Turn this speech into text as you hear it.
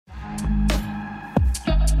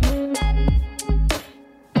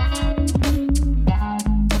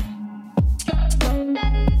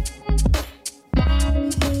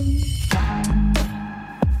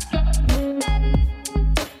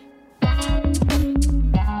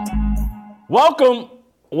Welcome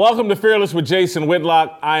to Fearless with Jason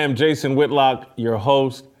Whitlock. I am Jason Whitlock, your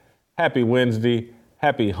host. Happy Wednesday.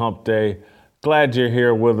 Happy hump day. Glad you're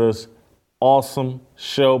here with us. Awesome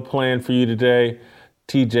show planned for you today.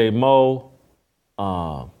 TJ Moe,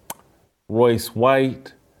 Royce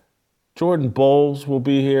White, Jordan Bowles will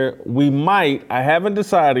be here. I haven't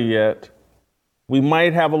decided yet, we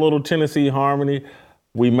might have a little Tennessee Harmony.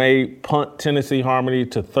 We may punt Tennessee Harmony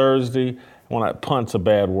to Thursday. Well, punt's a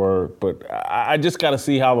bad word, but I just got to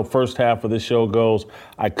see how the first half of this show goes.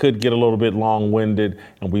 I could get a little bit long-winded,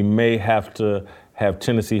 and we may have to have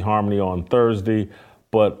Tennessee Harmony on Thursday,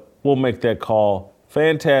 but we'll make that call.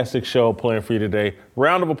 Fantastic show planned for you today.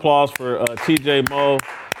 Round of applause for TJ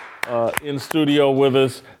Moe in studio with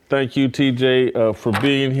us. Thank you, TJ, for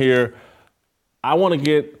being here. I want to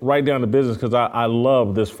get right down to business because I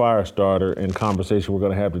love this fire starter and conversation we're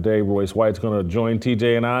going to have today. Royce White's going to join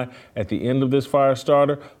TJ and I at the end of this fire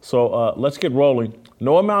starter. So let's get rolling.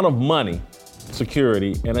 No amount of money,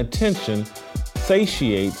 security, and attention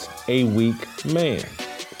satiates a weak man.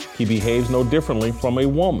 He behaves no differently from a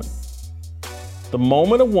woman. The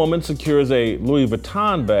moment a woman secures a Louis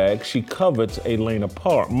Vuitton bag, she covets a Lena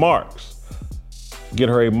Marks. Get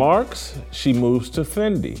her a Marks, she moves to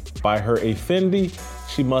Fendi. Buy her a Fendi,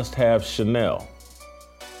 she must have Chanel.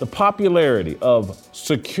 The popularity of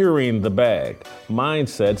securing the bag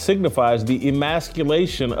mindset signifies the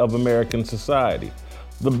emasculation of American society.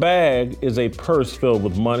 The bag is a purse filled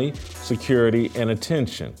with money, security, and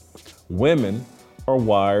attention. Women are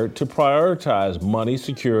wired to prioritize money,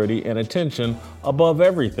 security, and attention above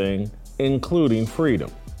everything, including freedom.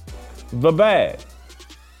 The bag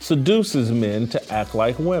seduces men to act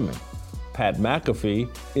like women. Pat McAfee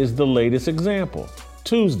is the latest example.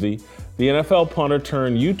 Tuesday, the NFL punter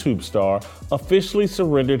turned YouTube star officially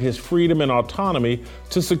surrendered his freedom and autonomy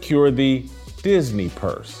to secure the Disney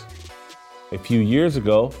purse. A few years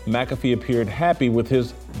ago, McAfee appeared happy with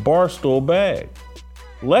his Barstool bag.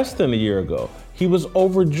 Less than a year ago, he was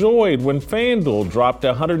overjoyed when FanDuel dropped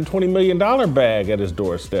a $120 million bag at his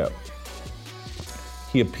doorstep.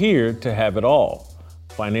 He appeared to have it all.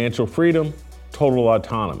 Financial freedom, total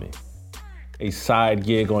autonomy. A side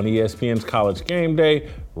gig on ESPN's College Game Day,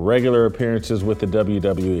 regular appearances with the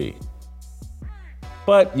WWE.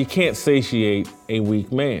 But you can't satiate a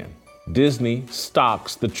weak man. Disney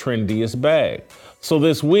stocks the trendiest bag. So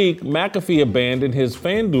this week, McAfee abandoned his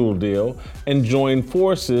FanDuel deal and joined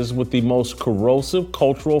forces with the most corrosive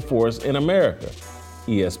cultural force in America,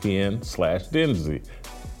 ESPN/Disney.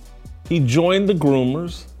 He joined the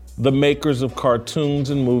groomers, the makers of cartoons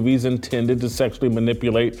and movies intended to sexually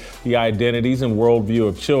manipulate the identities and worldview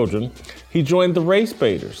of children. He joined the race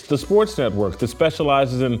baiters, the sports network that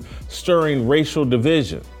specializes in stirring racial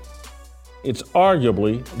division. It's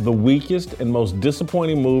arguably the weakest and most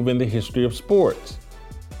disappointing move in the history of sports.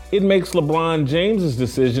 It makes LeBron James's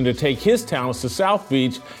decision to take his talents to South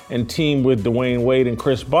Beach and team with Dwayne Wade and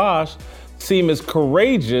Chris Bosh seem as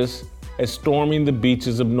courageous as storming the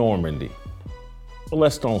beaches of Normandy. But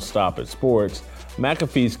let's don't stop at sports.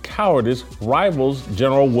 McAfee's cowardice rivals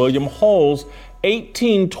General William Hull's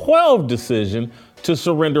 1812 decision to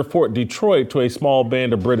surrender Fort Detroit to a small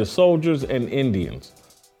band of British soldiers and Indians.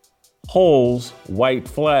 Hull's white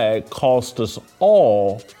flag cost us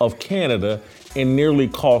all of Canada and nearly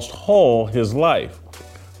cost Hull his life.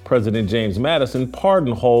 President James Madison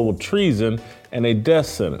pardoned Hull of treason and a death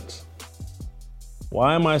sentence.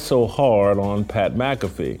 Why am I so hard on Pat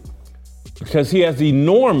McAfee? Because he has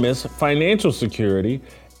enormous financial security,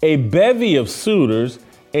 a bevy of suitors,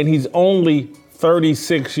 and he's only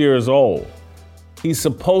 36 years old. He's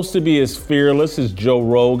supposed to be as fearless as Joe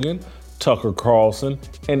Rogan, Tucker Carlson,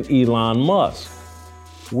 and Elon Musk.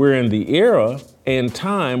 We're in the era and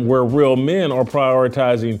time where real men are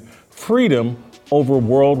prioritizing freedom over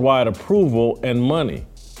worldwide approval and money.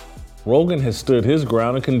 Rogan has stood his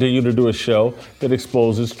ground and continued to do a show that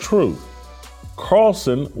exposes truth.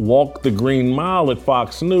 Carlson walked the green mile at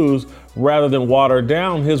Fox News rather than water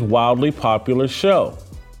down his wildly popular show.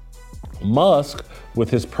 Musk, with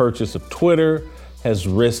his purchase of Twitter, has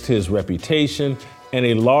risked his reputation and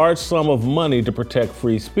a large sum of money to protect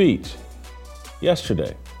free speech.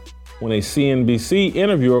 Yesterday, when a CNBC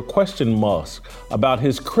interviewer questioned Musk about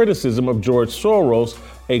his criticism of George Soros,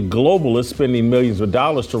 a globalist spending millions of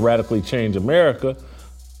dollars to radically change America,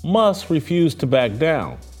 Musk refused to back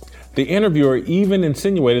down. The interviewer even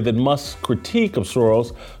insinuated that Musk's critique of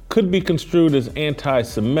Soros could be construed as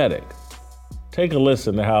anti-Semitic. Take a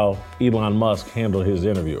listen to how Elon Musk handled his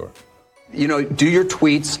interviewer. You know, do your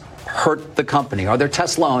tweets hurt the company? Are there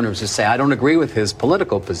Tesla owners who say, I don't agree with his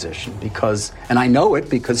political position because, and I know it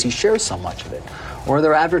because he shares so much of it? Or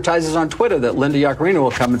there are advertisers on Twitter that Linda Yaccarino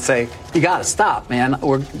will come and say, you got to stop, man.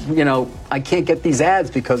 Or, I can't get these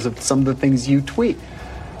ads because of some of the things you tweet.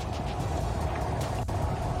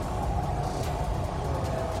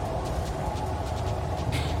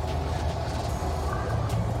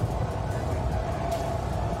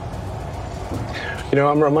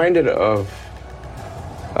 I'm reminded of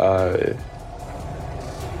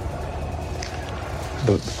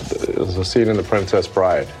the scene in The Princess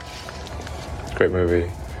Bride. Great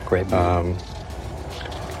movie. Great movie.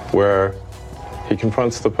 Where he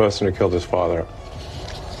confronts the person who killed his father.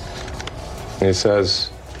 And he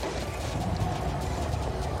says,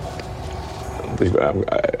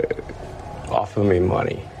 offer me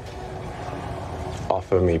money.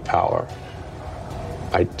 Offer me power.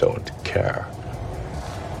 I don't care.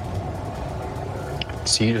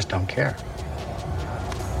 So you just don't care.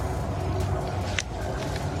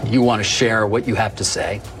 You want to share what you have to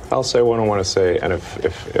say. I'll say what I want to say, and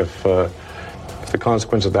if the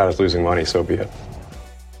consequence of that is losing money, so be it.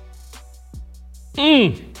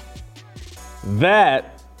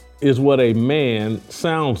 That is what a man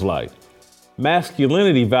sounds like.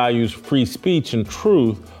 Masculinity values free speech and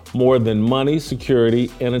truth more than money,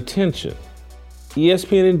 security, and attention.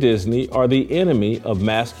 ESPN and Disney are the enemy of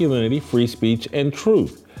masculinity, free speech, and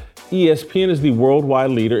truth. ESPN is the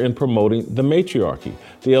worldwide leader in promoting the matriarchy,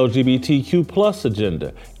 the LGBTQ plus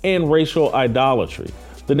agenda, and racial idolatry.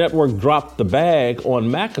 The network dropped the bag on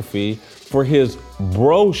McAfee for his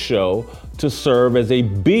bro show to serve as a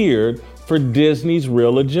beard for Disney's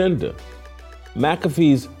real agenda.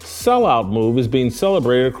 McAfee's sellout move is being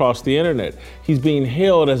celebrated across the internet. He's being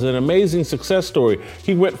hailed as an amazing success story.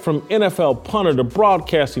 He went from NFL punter to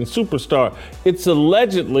broadcasting superstar. It's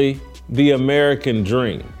allegedly the American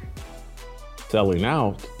dream. Selling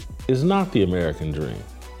out is not the American dream.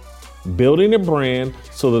 Building a brand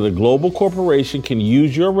so that a global corporation can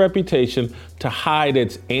use your reputation to hide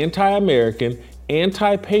its anti-American,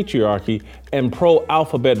 anti-patriarchy, and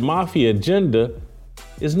pro-alphabet mafia agenda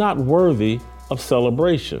is not worthy of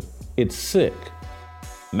celebration. It's sick.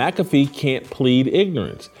 McAfee can't plead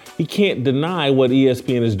ignorance. He can't deny what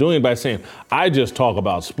ESPN is doing by saying, I just talk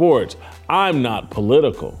about sports. I'm not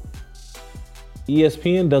political.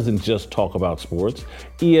 ESPN doesn't just talk about sports.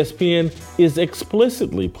 ESPN is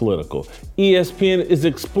explicitly political. ESPN is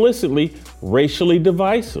explicitly racially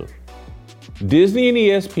divisive. Disney and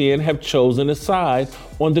ESPN have chosen a side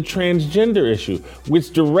on the transgender issue,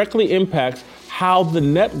 which directly impacts how the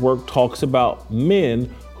network talks about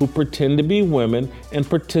men who pretend to be women and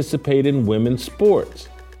participate in women's sports.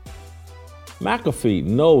 McAfee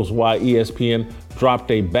knows why ESPN dropped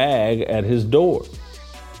a bag at his door.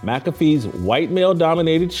 McAfee's white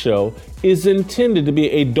male-dominated show is intended to be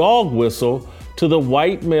a dog whistle to the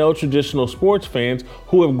white male traditional sports fans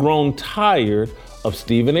who have grown tired of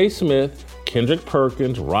Stephen A. Smith, Kendrick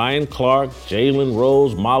Perkins, Ryan Clark, Jalen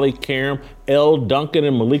Rose, Molly Karam, Elle Duncan,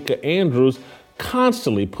 and Malika Andrews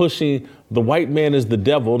constantly pushing the white man is the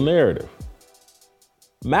devil narrative.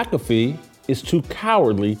 McAfee is too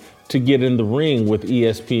cowardly to get in the ring with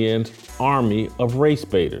ESPN's army of race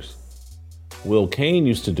baiters. Will Cain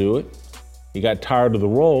used to do it. He got tired of the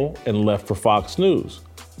role and left for Fox News.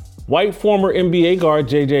 White former NBA guard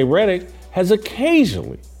J.J. Redick has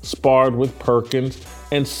occasionally sparred with Perkins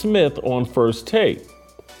and Smith on First Take.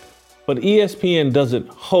 But ESPN doesn't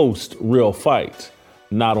host real fights,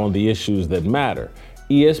 not on the issues that matter.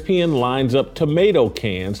 ESPN lines up tomato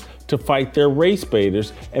cans to fight their race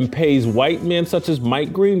baiters and pays white men such as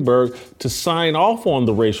Mike Greenberg to sign off on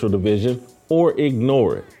the racial division or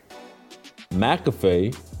ignore it.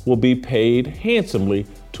 McAfee will be paid handsomely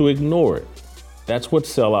to ignore it. That's what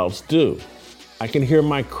sellouts do. I can hear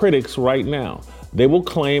my critics right now. They will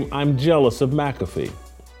claim I'm jealous of McAfee.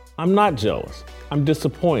 I'm not jealous. I'm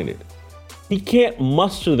disappointed. He can't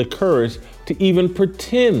muster the courage to even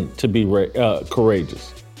pretend to be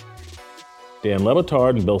courageous. Dan Le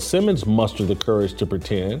Batard and Bill Simmons muster the courage to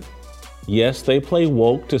pretend. Yes, they play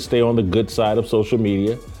woke to stay on the good side of social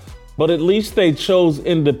media, but at least they chose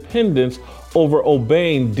independence over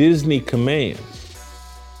obeying Disney commands.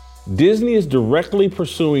 Disney is directly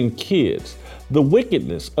pursuing kids. The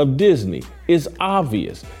wickedness of Disney is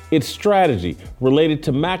obvious. Its strategy related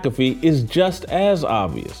to McAfee is just as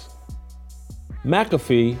obvious.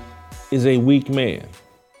 McAfee is a weak man.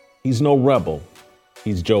 He's no rebel.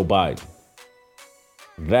 He's Joe Biden.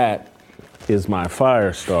 That is my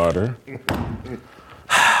fire starter.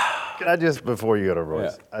 Can I just, before you go to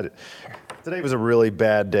Royce, today was a really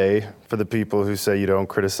bad day for the people who say you don't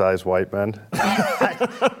criticize white men.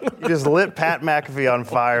 You just lit Pat McAfee on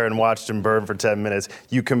fire and watched him burn for 10 minutes.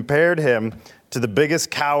 You compared him to the biggest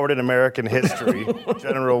coward in American history,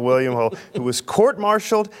 General William Hull, who was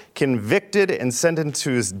court-martialed, convicted, and sentenced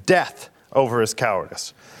to his death over his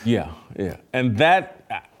cowardice. Yeah. And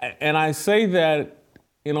I say that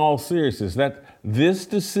in all seriousness, that this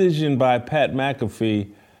decision by Pat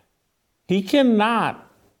McAfee, he cannot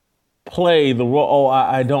play the role,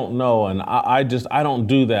 I don't know, and I don't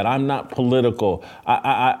do that. I'm not political.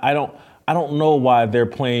 I don't know why they're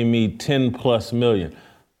paying me 10 plus million.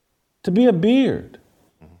 To be a beard,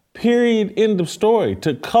 period, end of story.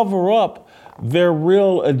 To cover up their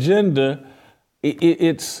real agenda,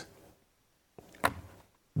 it's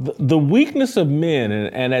the weakness of men,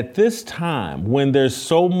 and at this time when there's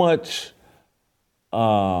so much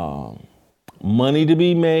money to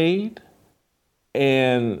be made,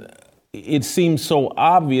 and it seems so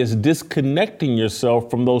obvious disconnecting yourself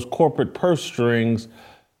from those corporate purse strings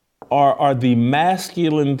are the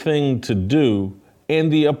masculine thing to do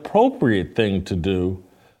and the appropriate thing to do.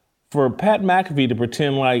 For Pat McAfee to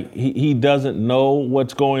pretend like he doesn't know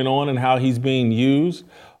what's going on and how he's being used,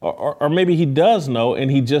 or maybe he does know and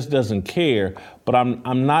he just doesn't care, but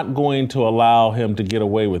I'm not going to allow him to get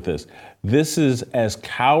away with this. This is as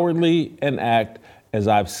cowardly an act as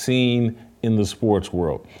I've seen in the sports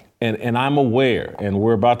world. And I'm aware, and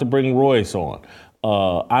we're about to bring Royce on,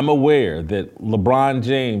 I'm aware that LeBron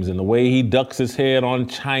James and the way he ducks his head on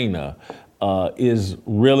China is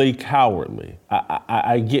really cowardly.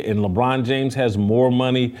 I get, and LeBron James has more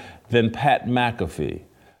money than Pat McAfee.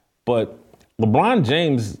 But LeBron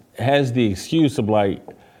James has the excuse of like,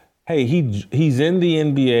 hey, he's in the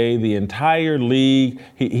NBA, the entire league.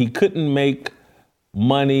 He couldn't make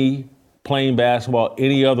money playing basketball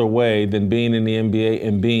any other way than being in the NBA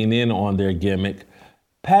and being in on their gimmick.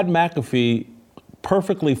 Pat McAfee,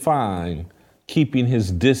 perfectly fine keeping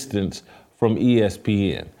his distance from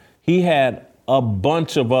ESPN. He had a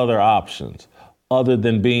bunch of other options other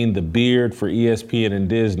than being the beard for ESPN and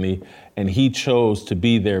Disney, and he chose to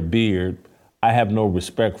be their beard. I have no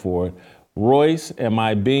respect for it. Royce, am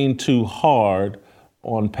I being too hard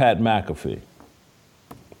on Pat McAfee?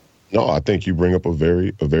 No, I think you bring up a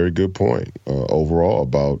very good point overall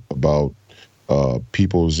about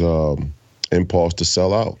people's impulse to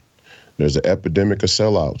sell out. There's an epidemic of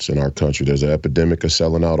sellouts in our country. There's an epidemic of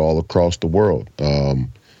selling out all across the world. And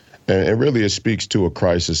really it speaks to a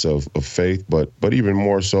crisis of faith, but even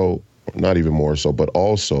more so, not even more so, but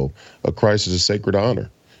also a crisis of sacred honor.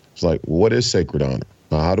 It's like, what is sacred honor?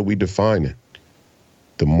 How do we define it?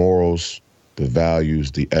 The morals, the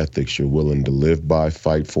values, the ethics you're willing to live by,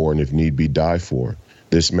 fight for, and if need be, die for.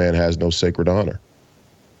 This man has no sacred honor.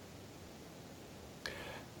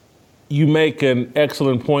 You make an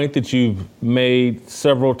excellent point that you've made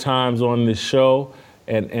several times on this show,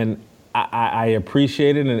 and I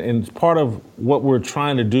appreciate it. And it's part of what we're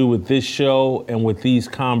trying to do with this show and with these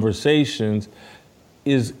conversations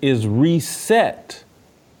is reset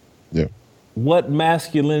what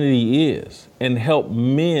masculinity is and help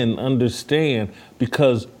men understand,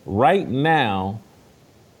 because right now,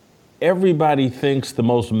 everybody thinks the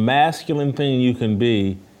most masculine thing you can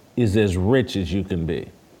be is as rich as you can be.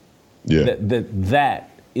 Yeah. That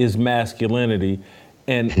is masculinity,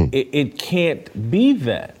 and it can't be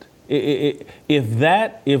that. If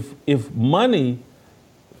money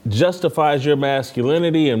justifies your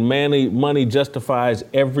masculinity and money justifies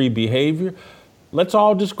every behavior, let's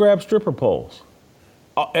all just grab stripper poles.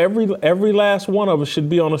 Every last one of us should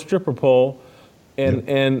be on a stripper pole,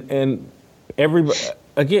 and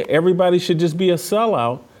everybody should just be a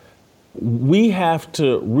sellout. We have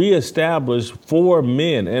to reestablish for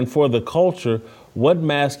men and for the culture what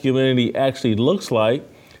masculinity actually looks like,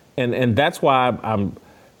 and that's why I'm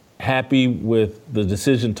happy with the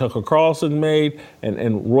decision Tucker Carlson made,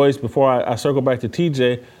 and Royce, before I circle back to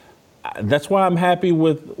TJ, that's why I'm happy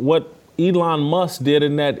with what Elon Musk did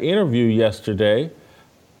in that interview yesterday.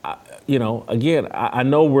 I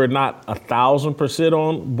know we're not 1,000%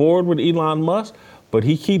 on board with Elon Musk, but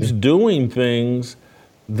he keeps doing things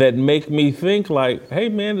that make me think like, hey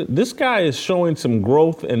man, this guy is showing some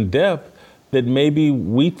growth and depth that maybe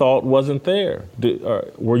we thought wasn't there.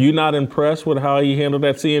 Were you not impressed with how he handled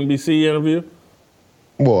that CNBC interview?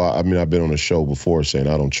 Well, I mean, I've been on a show before saying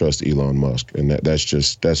I don't trust Elon Musk, and that's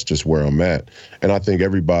just where I'm at. And I think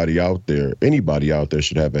anybody out there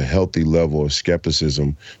should have a healthy level of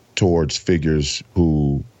skepticism towards figures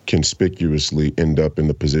who conspicuously end up in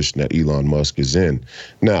the position that Elon Musk is in.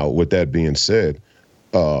 Now, with that being said,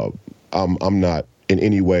 I'm not in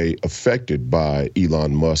any way affected by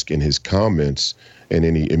Elon Musk and his comments in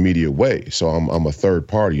any immediate way. So I'm a third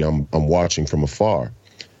party. I'm watching from afar.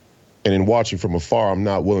 And in watching from afar, I'm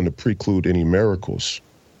not willing to preclude any miracles.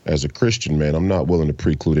 as a Christian man, I'm not willing to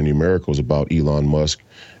preclude any miracles about Elon Musk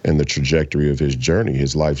and the trajectory of his journey,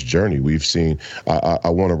 his life's journey. We've seen, I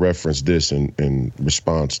want to reference this in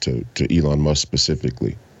response to Elon Musk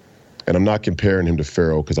specifically. And I'm not comparing him to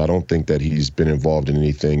Pharaoh because I don't think that he's been involved in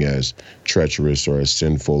anything as treacherous or as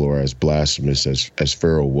sinful or as blasphemous as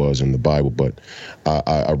Pharaoh was in the Bible. But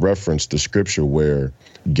I referenced the scripture where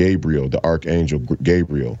Gabriel, the archangel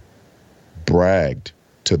Gabriel, bragged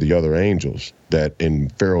to the other angels that in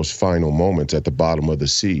Pharaoh's final moments at the bottom of the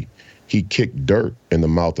sea, he kicked dirt in the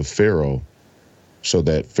mouth of Pharaoh so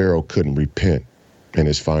that Pharaoh couldn't repent in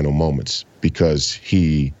his final moments because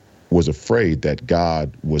he was afraid that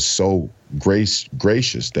God was so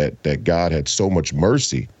gracious, that God had so much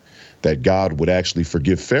mercy that God would actually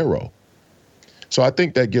forgive Pharaoh. So I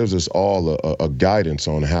think that gives us all a guidance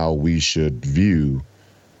on how we should view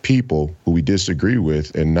people who we disagree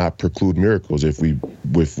with and not preclude miracles if we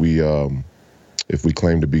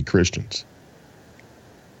claim to be Christians.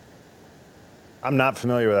 I'm not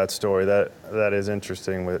familiar with that story. That is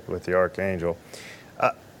interesting with the archangel.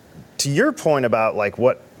 To your point about like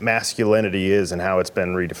what masculinity is and how it's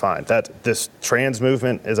been redefined, that this trans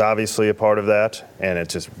movement is obviously a part of that, and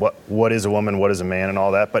it's just what is a woman, what is a man, and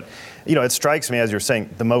all that. But it strikes me as you're saying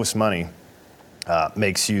the most money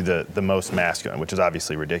makes you the most masculine, which is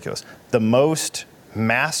obviously ridiculous. The most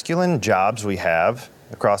masculine jobs we have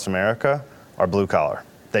across America are blue collar.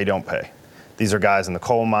 They don't pay. These are guys in the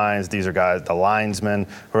coal mines. These are guys, the linesmen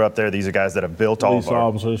who are up there. These are guys that have built all of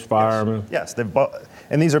our police officers, firemen. Yes,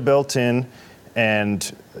 and these are built in,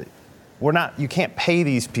 and you can't pay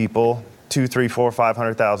these people $200,000, $300,000,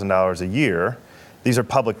 $400,000, $500,000 a year. These are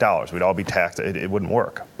public dollars. We'd all be taxed. It wouldn't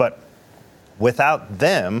work. But without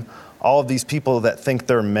them, all of these people that think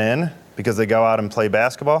they're men because they go out and play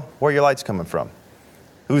basketball, where are your lights coming from?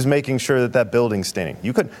 Who's making sure that building's standing?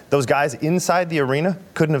 Those guys inside the arena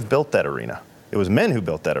couldn't have built that arena. It was men who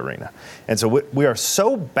built that arena. And so we are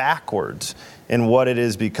so backwards in what it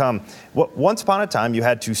has become. Once upon a time, you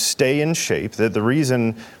had to stay in shape. The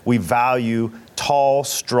reason we value tall,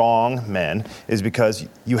 strong men is because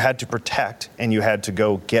you had to protect and you had to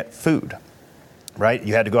go get food, right?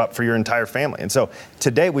 You had to go out for your entire family. And so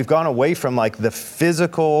today we've gone away from like the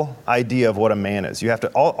physical idea of what a man is. You have to,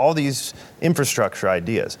 all these infrastructure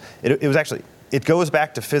ideas. It goes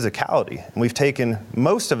back to physicality, and we've taken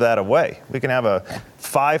most of that away. We can have a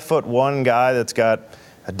 5'1" guy that's got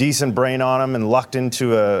a decent brain on him and lucked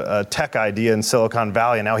into a tech idea in Silicon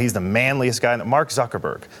Valley, and now he's the manliest guy. Mark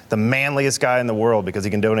Zuckerberg, the manliest guy in the world because he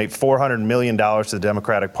can donate $400 million to the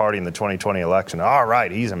Democratic Party in the 2020 election. All right,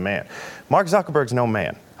 he's a man. Mark Zuckerberg's no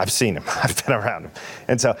man. I've seen him. I've been around him.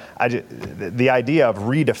 And so the idea of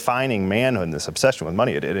redefining manhood and this obsession with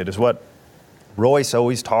money, it is what Royce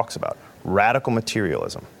always talks about. Radical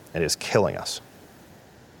materialism. It is killing us.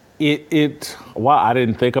 Wow, I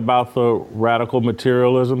didn't think about the radical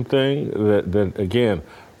materialism thing. That again,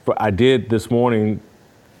 I did this morning,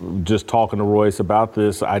 just talking to Royce about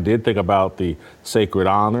this. I did think about the sacred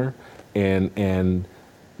honor, and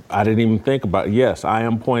I didn't even think about. Yes, I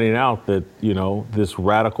am pointing out that this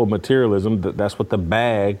radical materialism. That's what the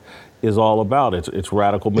bag is all about. It's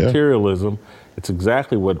radical materialism. It's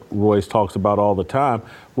exactly what Royce talks about all the time.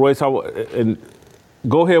 Royce, and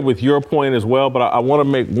go ahead with your point as well, but I want to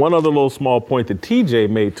make one other little small point that TJ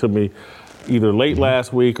made to me either late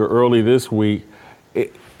last week or early this week.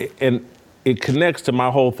 And it connects to my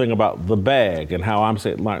whole thing about the bag and how I'm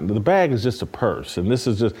saying the bag is just a purse. And this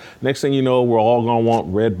is just, next thing you know, we're all going to want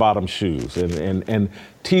red bottom shoes. And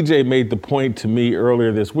TJ made the point to me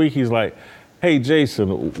earlier this week. He's like, hey,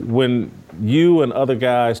 Jason, when you and other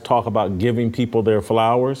guys talk about giving people their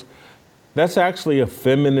flowers, that's actually a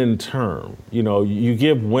feminine term. You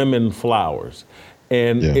give women flowers.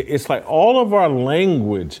 And it's like all of our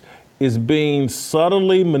language is being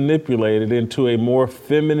subtly manipulated into a more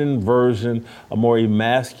feminine version, a more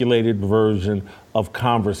emasculated version of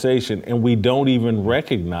conversation. And we don't even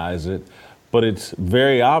recognize it, but it's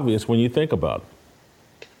very obvious when you think about it.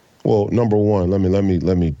 Well, number one, let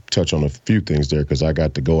me touch on a few things there because I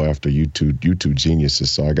got to go after you two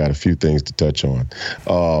geniuses, so I got a few things to touch on.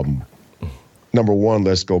 Number one,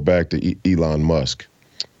 let's go back to Elon Musk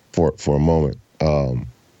for a moment.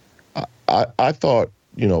 I thought,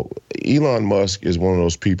 Elon Musk is one of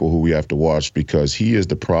those people who we have to watch because he is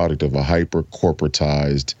the product of a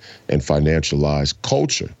hyper-corporatized and financialized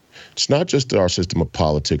culture. It's not just our system of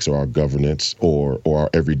politics or our governance or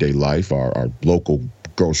our everyday life, our local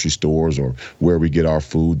grocery stores or where we get our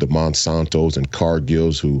food, the Monsantos and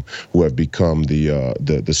Cargills who have become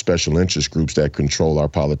the special interest groups that control our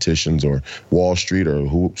politicians or Wall Street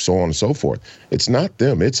or so on and so forth. It's not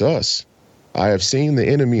them, it's us. I have seen the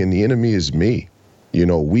enemy, and the enemy is me. You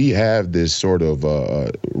know, we have this sort of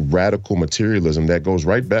radical materialism that goes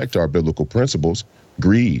right back to our biblical principles,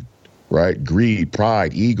 greed, right? Greed,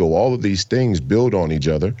 pride, ego, all of these things build on each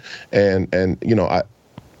other. And you know,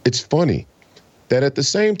 it's funny that at the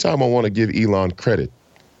same time I want to give Elon credit,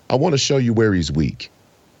 I want to show you where he's weak.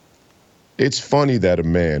 It's funny that a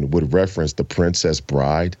man would reference the Princess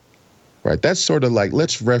Bride, right? That's sort of like,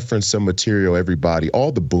 let's reference some material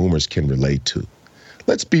all the boomers can relate to.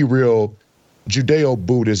 Let's be real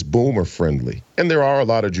Judeo-Buddhist boomer friendly. And there are a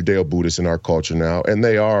lot of Judeo-Buddhists in our culture now, and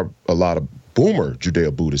they are a lot of boomer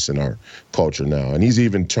Judeo-Buddhists in our culture now. And he's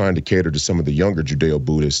even trying to cater to some of the younger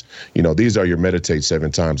Judeo-Buddhists. You know, these are your meditate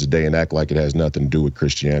 7 times a day and act like it has nothing to do with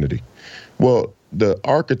Christianity. Well, the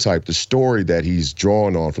archetype, the story that he's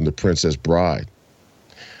drawn on from the Princess Bride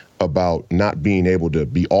about not being able to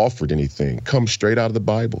be offered anything comes straight out of the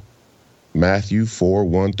Bible. Matthew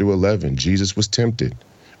 4:1-11, Jesus was tempted,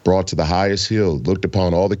 brought to the highest hill, looked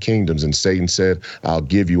upon all the kingdoms, and Satan said, I'll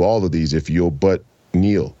give you all of these if you'll but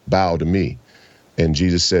kneel, bow to me. And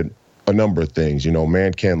Jesus said a number of things. You know,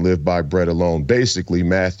 man can't live by bread alone. Basically,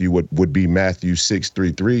 Matthew would be Matthew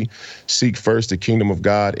 6:3, seek first the kingdom of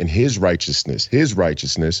God and his righteousness,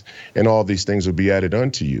 and all these things will be added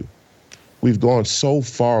unto you. We've gone so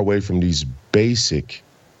far away from these basic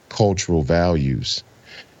cultural values.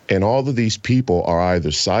 And all of these people are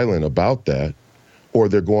either silent about that or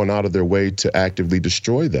they're going out of their way to actively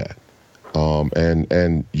destroy that.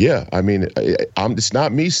 And yeah, I mean, it's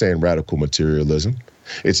not me saying radical materialism.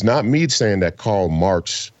 It's not me saying that Karl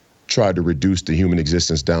Marx tried to reduce the human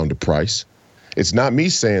existence down to price. It's not me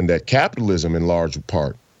saying that capitalism in large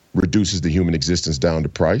part reduces the human existence down to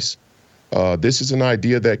price. This is an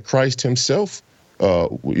idea that Christ himself,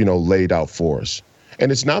 laid out for us.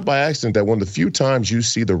 And it's not by accident that one of the few times you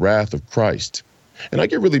see the wrath of Christ, and I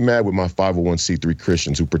get really mad with my 501c3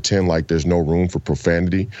 Christians who pretend like there's no room for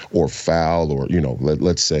profanity or foul or,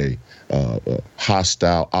 let's say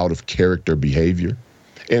hostile, out of character behavior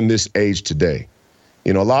in this age today.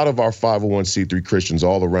 You know, a lot of our 501c3 Christians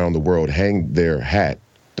all around the world hang their hat,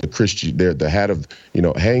 the hat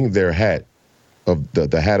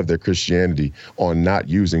of their Christianity on not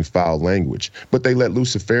using foul language, but they let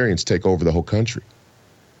Luciferians take over the whole country.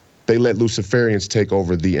 They let Luciferians take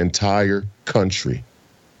over the entire country.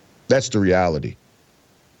 That's the reality.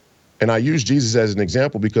 And I use Jesus as an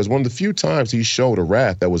example because one of the few times he showed a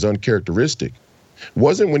wrath that was uncharacteristic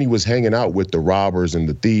wasn't when he was hanging out with the robbers and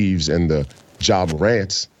the thieves and the Ja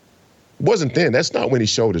Morants. It wasn't then. That's not when he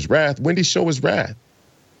showed his wrath. When did he show his wrath?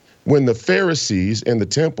 When the Pharisees in the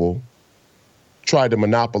temple tried to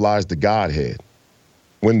monopolize the Godhead.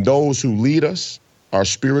 When those who lead us, our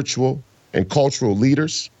spiritual and cultural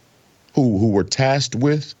leaders, who were tasked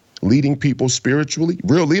with leading people spiritually,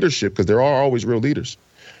 real leadership, because there are always real leaders.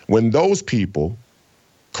 When those people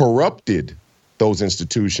corrupted those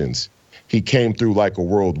institutions, he came through like a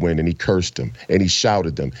whirlwind and he cursed them and he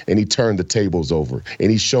shouted them and he turned the tables over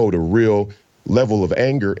and he showed a real level of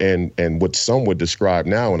anger and what some would describe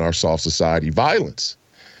now in our soft society, violence.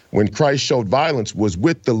 When Christ showed violence was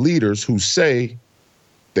with the leaders who say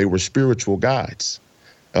they were spiritual guides.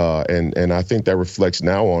 And I think that reflects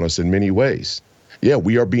now on us in many ways. Yeah,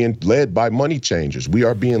 we are being led by money changers. We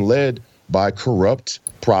are being led by corrupt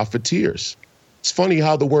profiteers. It's funny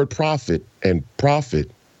how the word prophet and prophet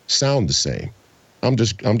sound the same. I'm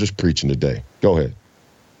just preaching today. Go ahead.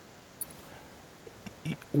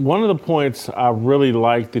 One of the points I really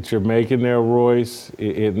like that you're making there, Royce,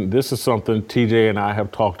 and this is something TJ and I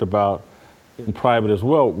have talked about in private as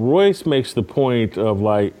well. Royce makes the point of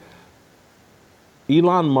like,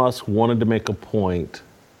 Elon Musk wanted to make a point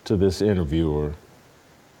to this interviewer,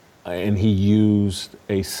 and he used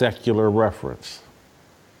a secular reference.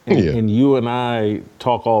 And you and I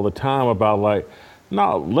talk all the time about like,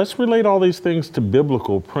 no, let's relate all these things to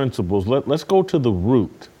biblical principles. Let's go to the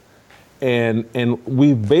root. And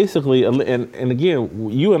we basically, and again,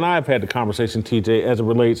 you and I have had the conversation, TJ, as it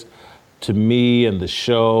relates to me and the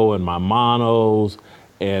show and my monos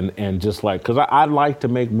and just like, because I like to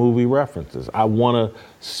make movie references. I want to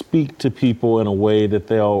speak to people in a way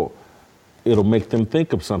that it'll make them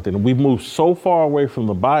think of something. And we've moved so far away from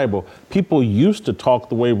the Bible. People used to talk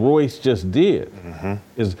the way Royce just did.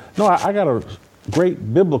 Mm-hmm. I got a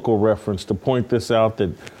great biblical reference to point this out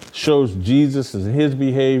that shows Jesus and his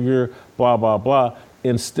behavior, blah, blah, blah.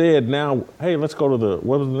 Instead, now, hey, let's go to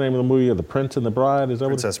what was the name of the movie? The Prince and the Bride? Is that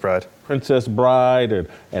Princess Bride. Princess Bride,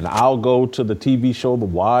 and I'll go to the TV show The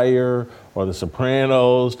Wire or The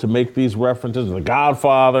Sopranos to make these references, The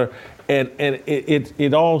Godfather, and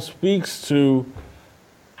it all speaks to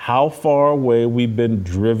how far away we've been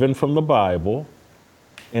driven from the Bible,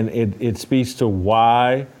 and it speaks to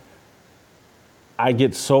why I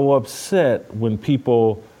get so upset when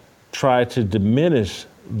people try to diminish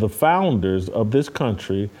the founders of this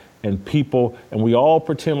country and we all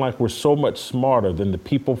pretend like we're so much smarter than the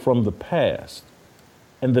people from the past.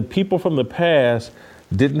 And the people from the past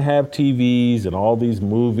didn't have TVs and all these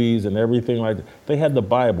movies and everything like that. They had the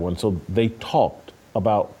Bible, and so they talked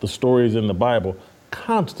about the stories in the Bible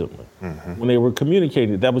constantly when they were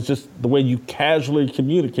communicating. That was just the way you casually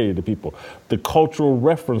communicated to people. The cultural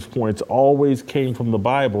reference points always came from the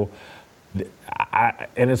Bible.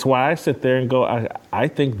 And it's why I sit there and go, I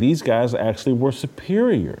think these guys actually were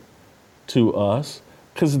superior to us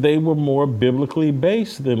because they were more biblically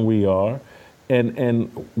based than we are.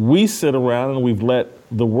 And we sit around and we've let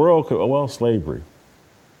the world go, well, slavery.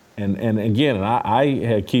 And again,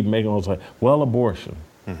 I keep making those like, well, abortion.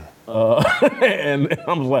 And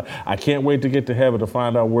I'm just like, I can't wait to get to heaven to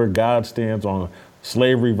find out where God stands on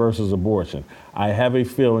slavery versus abortion. I have a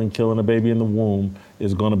feeling killing a baby in the womb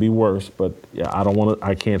is going to be worse, but yeah,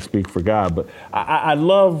 I can't speak for God. But I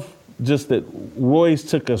love just that Royce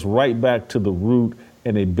took us right back to the root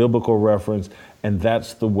and a biblical reference, and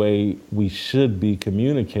that's the way we should be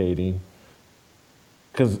communicating.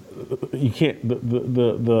 Because you can't,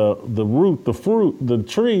 the root, the fruit, the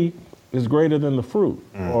tree is greater than the fruit,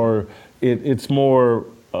 or it's more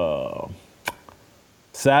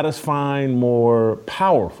satisfying, more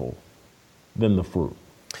powerful than the fruit.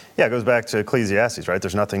 Yeah, it goes back to Ecclesiastes, right?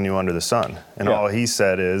 There's nothing new under the sun. And all he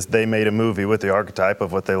said is they made a movie with the archetype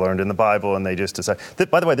of what they learned in the Bible, and they just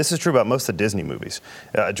decided. By the way, this is true about most of the Disney movies.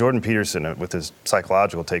 Jordan Peterson, with his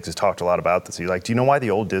psychological takes, has talked a lot about this. He's like, do you know why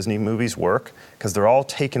the old Disney movies work? Because they're all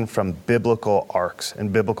taken from biblical arcs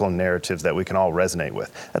and biblical narratives that we can all resonate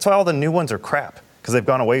with. That's why all the new ones are crap, because they've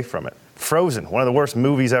gone away from it. Frozen, one of the worst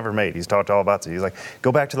movies ever made. He's talked all about this. He's like,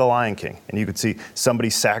 go back to The Lion King, and you could see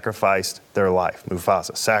somebody sacrificed their life.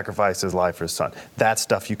 Mufasa sacrificed his life for his son. That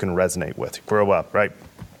stuff you can resonate with. Grow up, right?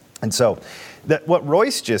 And so what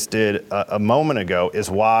Royce just did a moment ago is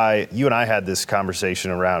why you and I had this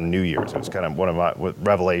conversation around New Year's. It was kind of one of my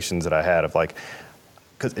revelations that I had of like,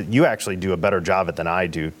 because you actually do a better job at it than I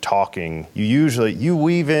do talking. You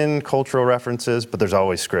weave in cultural references, but there's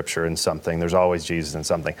always scripture in something. There's always Jesus in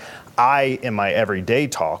something. I, in my everyday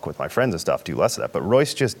talk with my friends and stuff, do less of that. But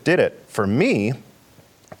Royce just did it for me,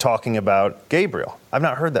 talking about Gabriel. I've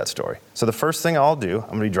not heard that story. So the first thing I'll do, I'm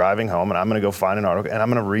going to be driving home and I'm going to go find an article and I'm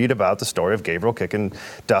going to read about the story of Gabriel kicking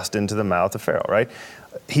dust into the mouth of Pharaoh, right?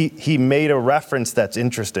 He made a reference that's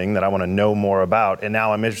interesting that I want to know more about, and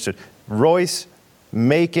now I'm interested. Royce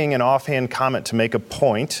making an offhand comment to make a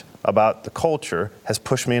point about the culture has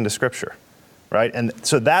pushed me into scripture, right? And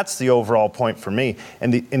so that's the overall point for me.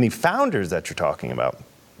 And in the founders that you're talking about,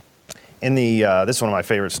 this is one of my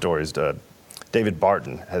favorite stories. David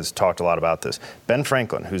Barton has talked a lot about this. Ben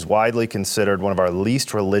Franklin, who's widely considered one of our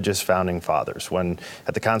least religious founding fathers, when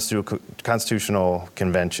at the Constitutional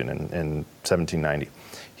Convention in 1790,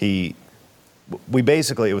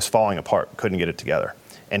 it was falling apart, couldn't get it together.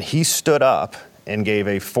 And he stood up and gave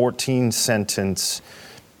a 14-sentence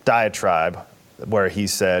diatribe where he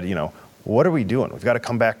said, what are we doing? We've got to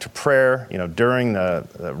come back to prayer. During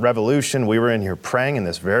the revolution, we were in here praying in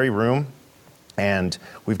this very room, and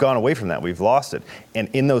we've gone away from that. We've lost it. And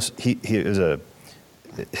in those, his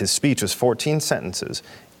speech was 14 sentences,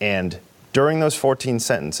 and during those 14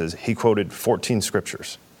 sentences, he quoted 14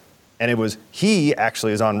 scriptures. And he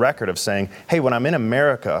actually is on record of saying, hey, when I'm in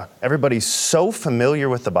America, everybody's so familiar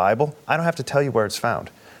with the Bible, I don't have to tell you where it's found.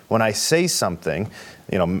 When I say something,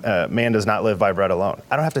 man does not live by bread alone,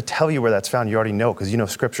 I don't have to tell you where that's found. You already know, because you know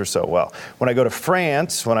Scripture so well. When I go to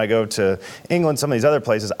France, when I go to England, some of these other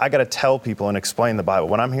places, I got to tell people and explain the Bible.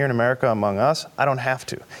 When I'm here in America among us, I don't have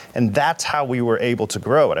to. And that's how we were able to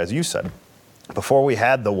grow it, as you said. Before we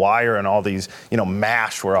had The Wire and all these,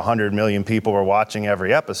 MASH, where 100 million people were watching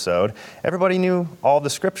every episode, everybody knew all the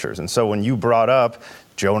scriptures. And so when you brought up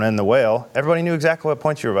Jonah and the whale, everybody knew exactly what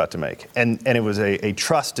point you were about to make. And it was a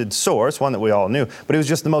trusted source, one that we all knew, but it was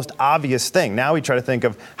just the most obvious thing. Now we try to think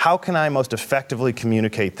of, how can I most effectively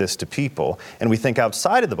communicate this to people? And we think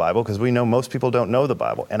outside of the Bible, because we know most people don't know the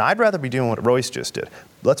Bible. And I'd rather be doing what Royce just did.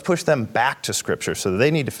 Let's push them back to Scripture so that they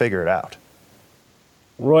need to figure it out.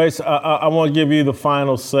 Royce, I want to give you the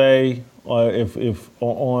final say if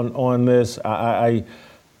on this. I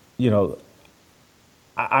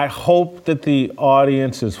hope that the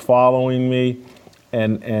audience is following me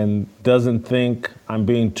and doesn't think I'm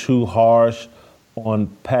being too harsh on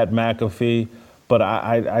Pat McAfee, but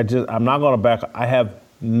I'm not going to back. I have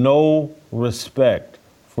no respect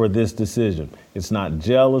for for this decision. It's not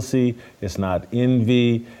jealousy. It's not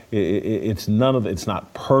envy. It's none of it. It's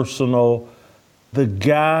not personal. The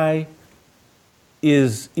guy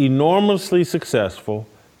is enormously successful,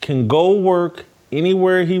 can go work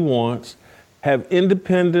anywhere he wants, have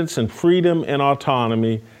independence and freedom and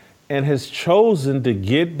autonomy, and has chosen to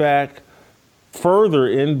get back further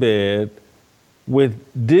in bed with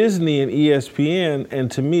Disney and ESPN. And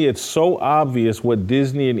to me, it's so obvious what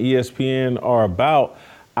Disney and ESPN are about.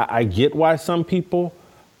 I get why some people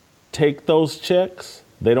take those checks.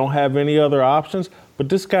 They don't have any other options. But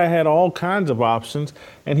this guy had all kinds of options,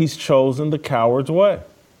 and he's chosen the coward's way.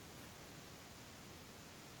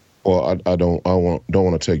 Well, I don't want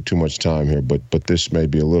to take too much time here, but this may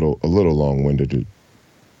be a little long-winded in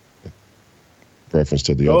reference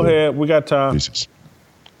to the Go other ahead, we got time. pieces.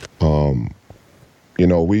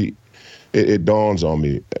 It dawns on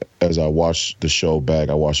me as I watch the show back.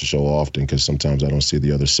 I watch the show often because sometimes I don't see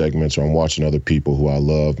the other segments, or I'm watching other people who I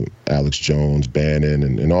love, Alex Jones, Bannon,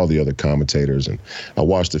 and all the other commentators, and I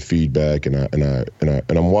watch the feedback, and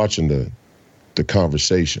I'm watching the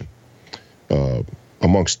conversation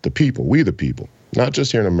amongst the people, we the people, not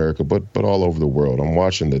just here in America, but all over the world. I'm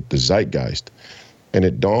watching the zeitgeist, and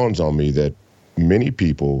it dawns on me that many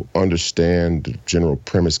people understand the general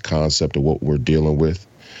premise concept of what we're dealing with,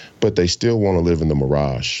 but they still want to live in the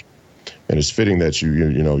mirage. And it's fitting that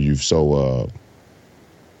you've so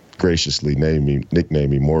graciously nicknamed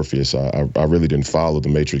me Morpheus. I really didn't follow the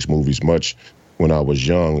Matrix movies much when I was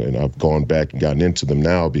young, and I've gone back and gotten into them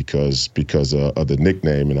now because of the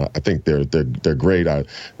nickname, and I think they're great. I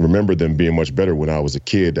remember them being much better when I was a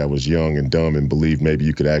kid. I was young and dumb and believed maybe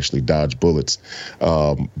you could actually dodge bullets.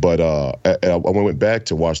 But I went back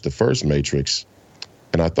to watch the first Matrix,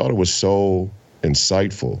 and I thought it was so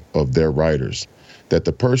insightful of their writers that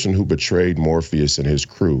the person who betrayed Morpheus and his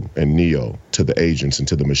crew and Neo to the agents and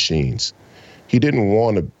to the machines, he didn't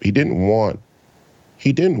want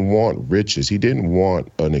riches. He didn't want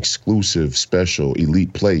an exclusive, special,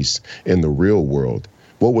 elite place in the real world.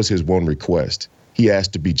 What was his one request? He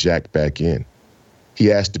asked to be jacked back in.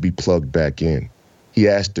 He asked to be plugged back in. He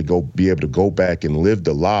asked to be able to go back and live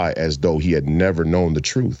the lie as though he had never known the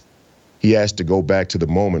truth. He asked to go back to the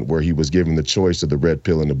moment where he was given the choice of the red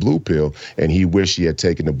pill and the blue pill, and he wished he had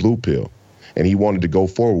taken the blue pill. And he wanted to go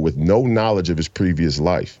forward with no knowledge of his previous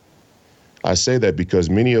life. I say that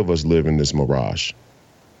because many of us live in this mirage.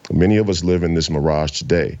 Many of us live in this mirage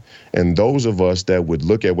today. And those of us that would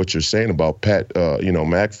look at what you're saying about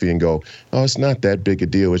McAfee and go, oh, it's not that big a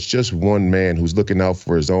deal. It's just one man who's looking out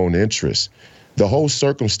for his own interests. The whole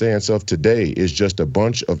circumstance of today is just a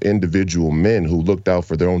bunch of individual men who looked out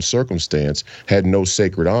for their own circumstance, had no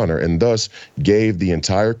sacred honor, and thus gave the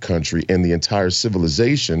entire country and the entire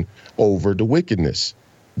civilization over to wickedness.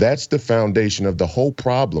 That's the foundation of the whole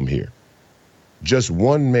problem here. Just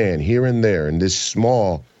one man here and there in this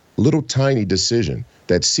small, little tiny decision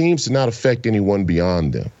that seems to not affect anyone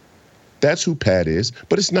beyond them. That's who Pat is,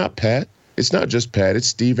 but it's not Pat. It's not just Pat. It's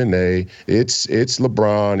Stephen A. It's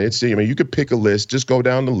LeBron. You could pick a list. Just go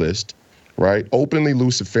down the list, right? Openly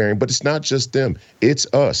Luciferian, but it's not just them. It's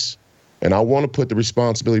us. And I want to put the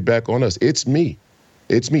responsibility back on us. It's me.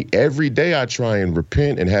 It's me. Every day I try and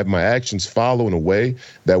repent and have my actions follow in a way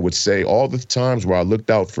that would say all the times where I looked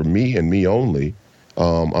out for me and me only,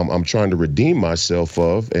 I'm trying to redeem myself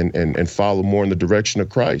of and follow more in the direction of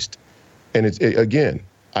Christ. And again,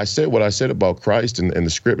 I said what I said about Christ and the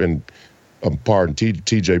script, and pardon,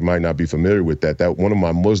 TJ might not be familiar with that. That one of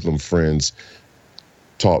my Muslim friends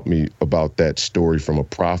taught me about that story from a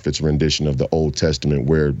prophet's rendition of the Old Testament,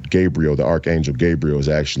 where Gabriel, the archangel Gabriel, is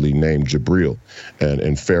actually named Jibril,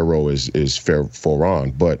 and Pharaoh is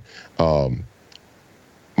Pharaoh. But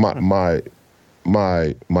my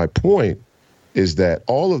point is that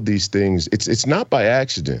all of these things, it's not by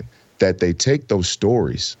accident that they take those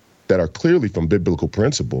stories that are clearly from biblical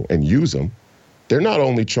principle and use them. They're not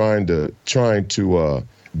only trying to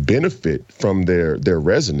benefit from their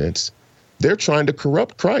resonance, they're trying to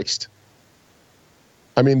corrupt Christ.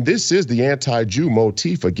 I mean, this is the anti-Jew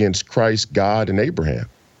motif against Christ, God, and Abraham.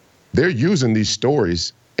 They're using these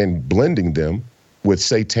stories and blending them with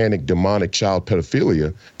satanic, demonic child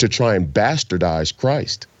pedophilia to try and bastardize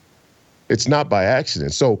Christ. It's not by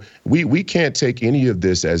accident. So we can't take any of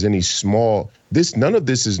this as any none of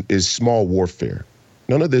this is small warfare.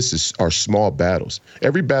 None of this are small battles.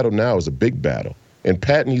 Every battle now is a big battle. And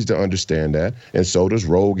Pat needs to understand that. And so does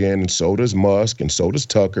Rogan, and so does Musk, and so does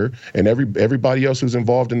Tucker, and everybody else who's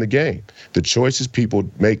involved in the game. The choices people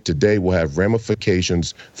make today will have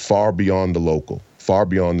ramifications far beyond the local, far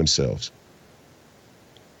beyond themselves.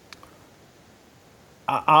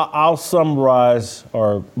 I'll summarize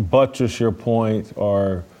or buttress your point,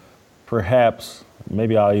 or perhaps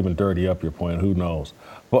maybe I'll even dirty up your point. Who knows?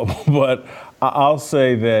 But I'll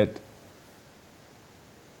say that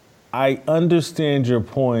I understand your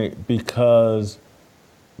point, because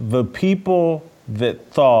the people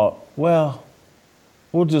that thought, well,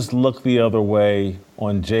 we'll just look the other way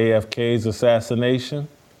on JFK's assassination,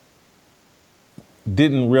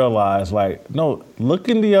 didn't realize, like, no,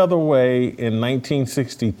 looking the other way in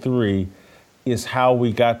 1963 is how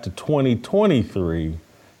we got to 2023,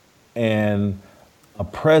 and a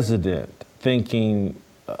president thinking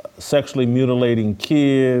sexually mutilating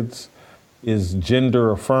kids is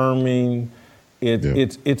gender affirming.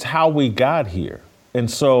 It's how we got here. And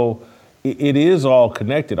so it is all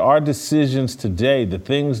connected. Our decisions today, the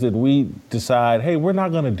things that we decide, hey, we're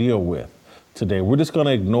not going to deal with today, we're just going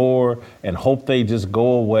to ignore and hope they just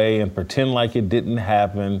go away and pretend like it didn't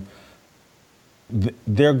happen,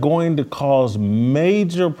 they're going to cause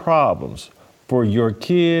major problems for your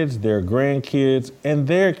kids, their grandkids, and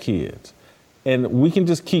their kids. And we can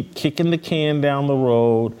just keep kicking the can down the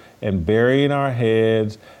road and burying our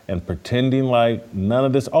heads and pretending like none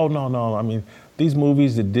of this. Oh, no. I mean, these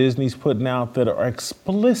movies that Disney's putting out that are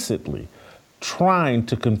explicitly trying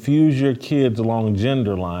to confuse your kids along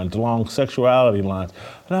gender lines, along sexuality lines.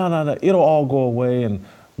 No. It'll all go away. And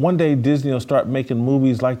one day Disney will start making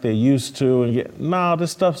movies like they used to. And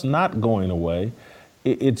this stuff's not going away.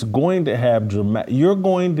 It's going to have you're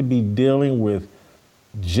going to be dealing with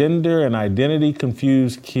gender and identity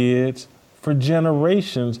confused kids for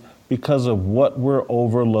generations because of what we're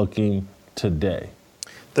overlooking today.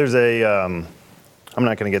 There's I'm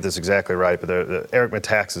not going to get this exactly right, but Eric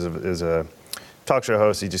Metaxas is a talk show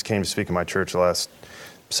host. He just came to speak in my church the last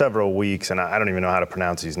several weeks, and I don't even know how to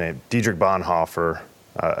pronounce his name. Dietrich Bonhoeffer,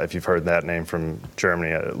 if you've heard that name, from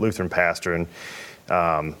Germany, a Lutheran pastor,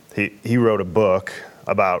 and he wrote a book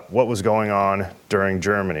about what was going on during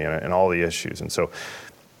Germany and all the issues. And so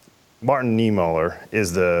Martin Niemöller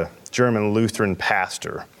is the German Lutheran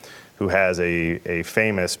pastor who has a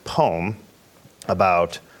famous poem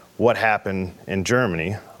about what happened in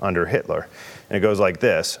Germany under Hitler. And it goes like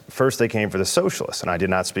this: first they came for the socialists, and I did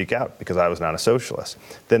not speak out because I was not a socialist.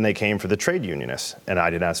 Then they came for the trade unionists, and I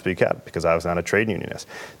did not speak out because I was not a trade unionist.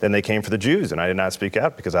 Then they came for the Jews, and I did not speak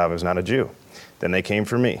out because I was not a Jew. Then they came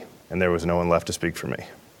for me, and there was no one left to speak for me.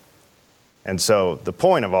 And so the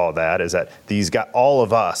point of all that is that all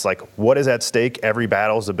of us, like, what is at stake? Every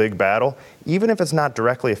battle is a big battle, even if it's not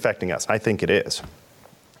directly affecting us. I think it is.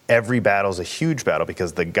 Every battle is a huge battle,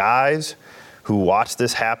 because the guys who watched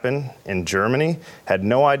this happen in Germany had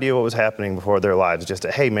no idea what was happening before their lives. Just,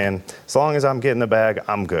 hey man, as long as I'm getting the bag,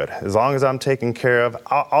 I'm good. As long as I'm taken care of,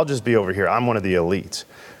 I'll just be over here. I'm one of the elites.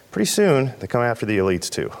 Pretty soon, they come after the elites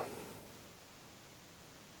too.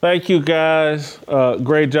 Thank you, guys.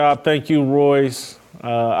 Great job. Thank you, Royce.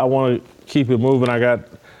 I want to keep it moving. I got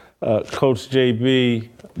Coach JB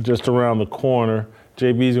just around the corner.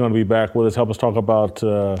 JB's going to be back with us, help us talk about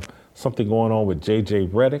something going on with JJ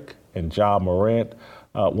Redick and Ja Morant.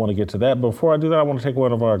 Want to get to that. Before I do that, I want to take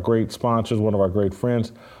one of our great sponsors, one of our great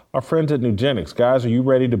friends, our friends at Nugenics. Guys, are you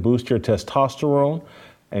ready to boost your testosterone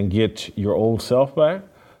and get your old self back?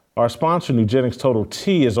 Our sponsor, Nugenics Total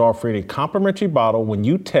T, is offering a complimentary bottle when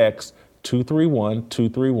you text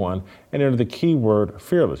 231-231 and enter the keyword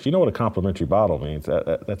fearless. You know what a complimentary bottle means.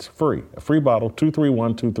 That's free. A free bottle,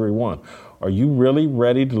 231-231. Are you really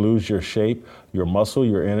ready to lose your shape, your muscle,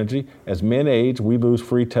 your energy? As men age, we lose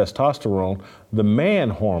free testosterone, the man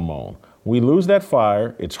hormone. We lose that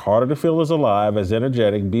fire. It's harder to feel as alive, as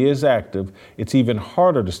energetic, be as active. It's even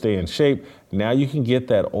harder to stay in shape. Now you can get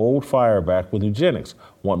that old fire back with Nugenics.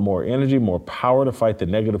 Want more energy, more power to fight the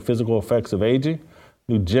negative physical effects of aging?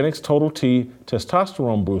 Nugenics Total T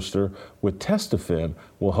Testosterone Booster with Testofen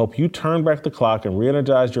will help you turn back the clock and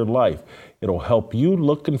re-energize your life. It'll help you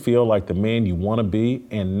look and feel like the man you want to be.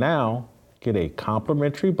 And now, get a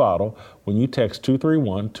complimentary bottle when you text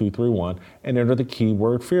 231-231 and enter the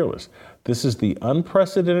keyword fearless. This is the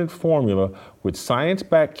unprecedented formula with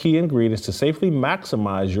science-backed key ingredients to safely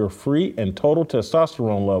maximize your free and total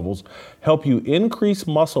testosterone levels, help you increase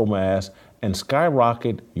muscle mass, and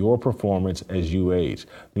skyrocket your performance as you age.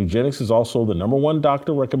 Nugenics is also the #1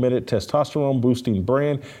 doctor-recommended testosterone-boosting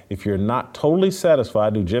brand. If you're not totally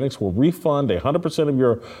satisfied, Nugenics will refund 100% of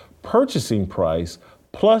your purchasing price,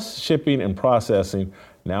 plus shipping and processing.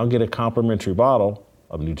 Now get a complimentary bottle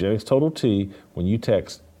of Nugenics Total T when you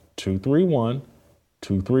text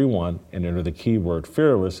 231-231 and enter the keyword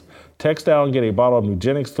fearless. Text out and get a bottle of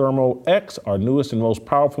Nugenics Thermo X, our newest and most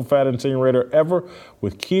powerful fat incinerator ever,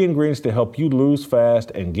 with key ingredients to help you lose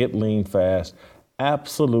fast and get lean fast.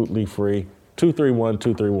 Absolutely free.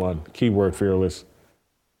 231-231, keyword fearless.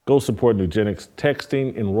 Go support Nugenics.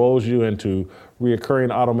 Texting enrolls you into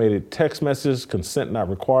reoccurring automated text messages. Consent not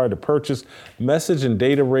required to purchase. Message and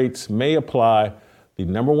data rates may apply. The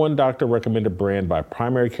 #1 doctor recommended brand by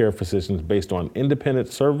primary care physicians based on independent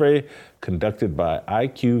survey conducted by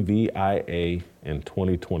IQVIA in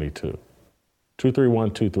 2022.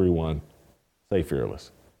 231-231. Stay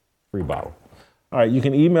fearless. Free bottle. All right, you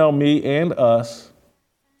can email me and us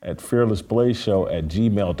at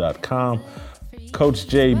fearlessblazeshow@gmail.com. Coach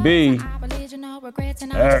JB.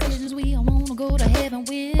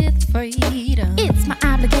 It's my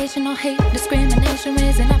obligation, no hate, discrimination,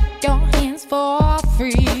 raising up your hands for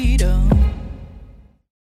freedom.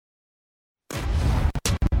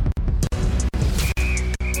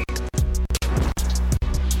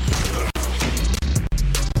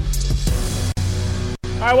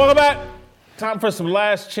 All right, welcome back. Time for some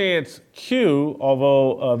last chance Q,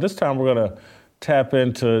 although this time we're going to tap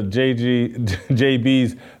into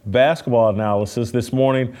JB's basketball analysis. This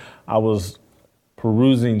morning I was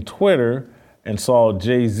perusing Twitter and saw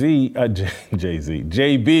JB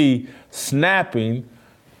snapping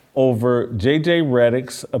over JJ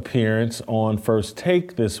Redick's appearance on First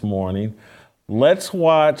Take this morning. Let's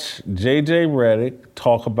watch JJ Redick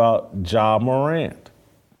talk about Ja Morant.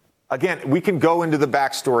 Again, we can go into the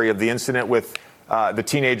backstory of the incident with the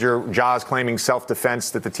teenager. Ja's claiming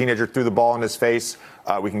self-defense, that the teenager threw the ball in his face.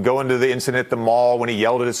 We can go into the incident at the mall when he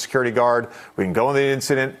yelled at his security guard. We can go into the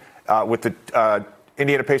incident with the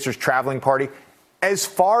Indiana Pacers traveling party. As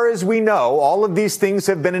far as we know, all of these things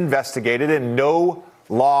have been investigated and no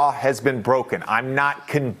law has been broken. I'm not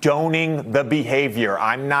condoning the behavior.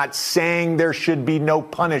 I'm not saying there should be no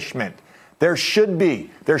punishment. There should be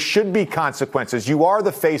consequences. You are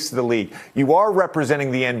the face of the league. You are representing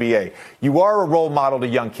the NBA. You are a role model to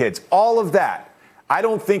young kids. All of that. I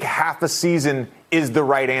don't think half a season is the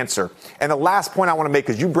right answer. And the last point I want to make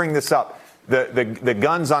is you bring this up, the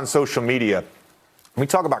guns on social media. We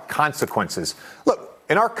talk about consequences. Look,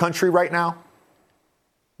 in our country right now,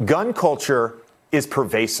 gun culture is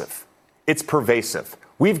pervasive. It's pervasive.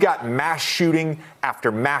 We've got mass shooting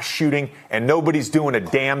after mass shooting, and nobody's doing a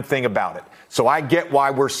damn thing about it. So I get why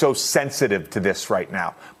we're so sensitive to this right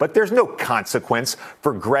now. But there's no consequence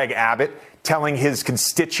for Greg Abbott telling his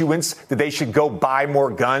constituents that they should go buy more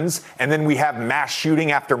guns, and then we have mass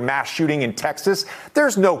shooting after mass shooting in Texas.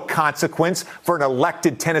 There's no consequence for an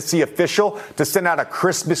elected Tennessee official to send out a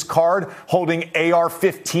Christmas card holding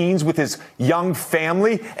AR-15s with his young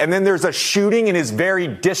family, and then there's a shooting in his very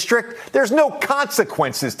district. There's no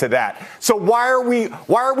consequences to that. So why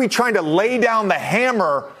are we trying to lay down the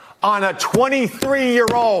hammer on a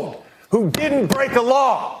 23-year-old who didn't break a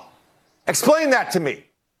law? Explain that to me.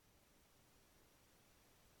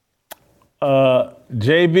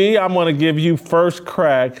 JB, I'm going to give you first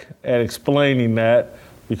crack at explaining that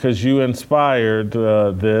because you inspired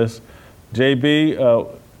this. JB,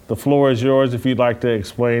 the floor is yours if you'd like to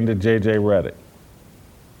explain to JJ Redick.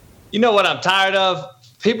 You know what I'm tired of?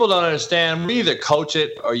 People don't understand. You either coach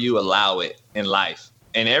it or you allow it in life.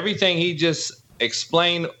 And everything he just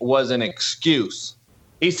explained was an excuse.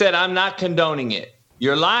 He said, I'm not condoning it.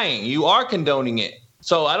 You're lying. You are condoning it.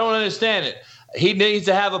 So I don't understand it. He needs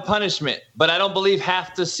to have a punishment, but I don't believe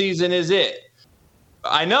half the season is it.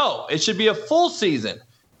 I know it should be a full season.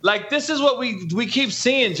 Like, this is what we keep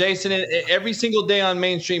seeing, Jason, every single day on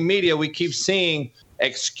mainstream media. We keep seeing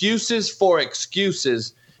excuses for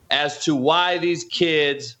excuses as to why these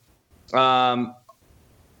kids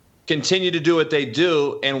continue to do what they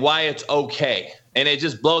do and why it's okay. And it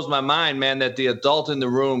just blows my mind, man, that the adult in the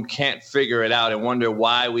room can't figure it out and wonder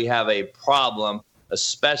why we have a problem,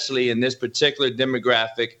 especially in this particular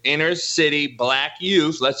demographic, inner city black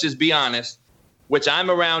youth, let's just be honest, which I'm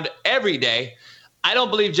around every day. I don't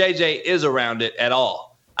believe JJ is around it at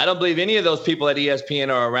all. I don't believe any of those people at ESPN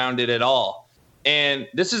are around it at all. And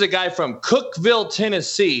this is a guy from Cookeville,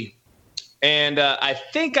 Tennessee. And I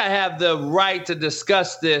think I have the right to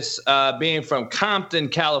discuss this being from Compton,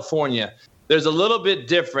 California. There's a little bit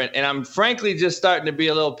different. And I'm frankly just starting to be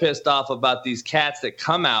a little pissed off about these cats that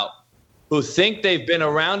come out who think they've been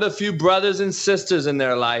around a few brothers and sisters in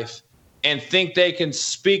their life and think they can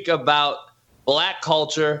speak about black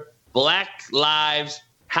culture, black lives,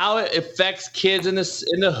 how it affects kids in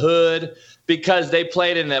the hood because they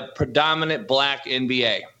played in a predominant black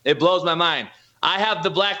NBA. It blows my mind. I have the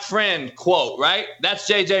black friend quote, right? That's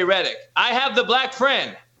JJ Redick. I have the black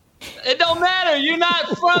friend. It don't matter. You're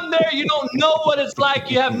not from there. You don't know what it's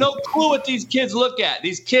like. You have no clue what these kids look at.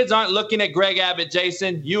 These kids aren't looking at Greg Abbott,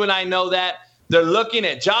 Jason. You and I know that. They're looking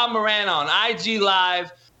at Ja Morant on IG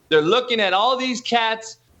Live They're looking at all these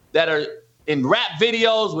cats that are in rap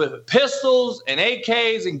videos with pistols and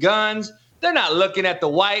AKs and guns. They're not looking at the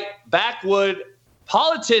white backwood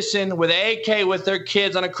politician with an AK with their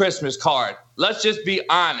kids on a Christmas card. Let's just be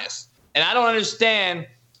honest. And I don't understand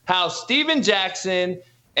how Steven Jackson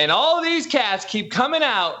and all these cats keep coming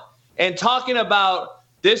out and talking about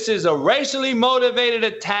this is a racially motivated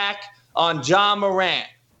attack on Ja Morant.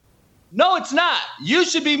 No, it's not. You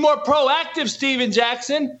should be more proactive, Steven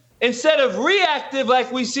Jackson, instead of reactive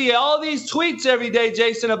like we see all these tweets every day,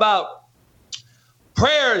 Jason, about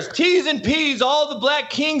prayers, T's and P's, all the black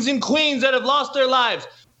kings and queens that have lost their lives.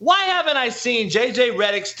 Why haven't I seen J.J.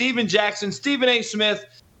 Redick, Steven Jackson, Stephen A. Smith,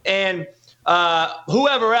 and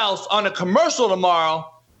whoever else on a commercial tomorrow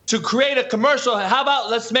to create a commercial? How about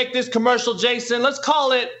let's make this commercial, Jason? Let's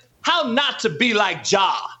call it How Not to Be Like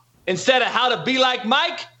Ja. Instead of How to Be Like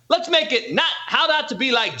Mike, let's make it not How Not to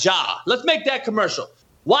Be Like Ja. Let's make that commercial.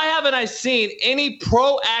 Why haven't I seen any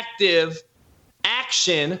proactive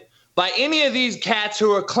action by any of these cats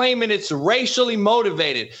who are claiming it's racially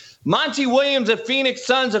motivated? Monty Williams of Phoenix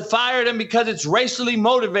Suns have fired him because it's racially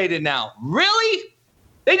motivated now. Really?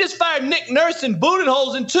 They just fired Nick Nurse and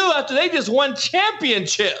Budenholzer too after they just won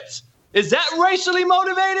championships. Is that racially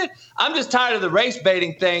motivated? I'm just tired of the race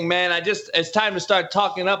baiting thing, man. It's time to start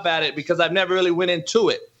talking up at it because I've never really went into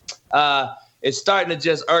it. It's starting to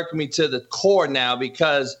just irk me to the core now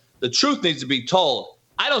because the truth needs to be told.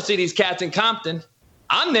 I don't see these cats in Compton.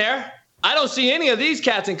 I'm there. I don't see any of these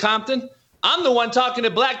cats in Compton. I'm the one talking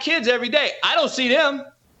to black kids every day. I don't see them.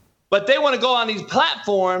 But they want to go on these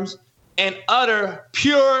platforms and utter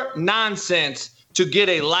pure nonsense to get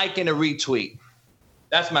a like and a retweet.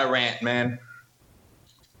 That's my rant, man.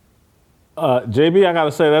 JB, I got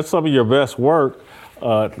to say, that's some of your best work.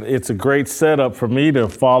 It's a great setup for me to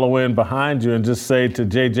follow in behind you and just say to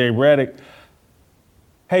J.J. Redick,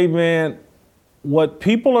 hey, man, what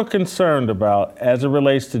people are concerned about as it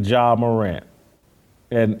relates to Ja Morant,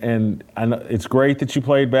 and I know it's great that you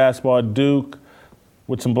played basketball at Duke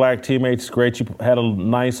with some black teammates. It's great you had a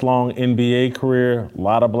nice, long NBA career, a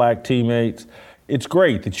lot of black teammates. It's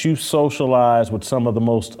great that you socialize with some of the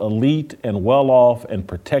most elite and well-off and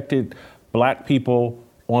protected black people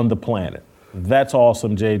on the planet. That's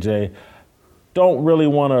awesome, JJ. Don't really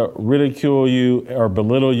want to ridicule you or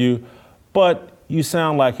belittle you, but you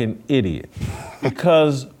sound like an idiot.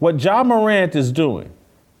 Because what Ja Morant is doing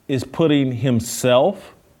is putting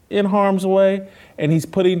himself in harm's way, and he's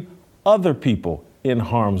putting other people in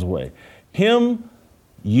harm's way. Him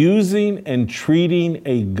using and treating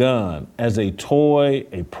a gun as a toy,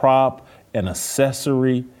 a prop, an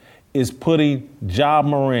accessory is putting Ja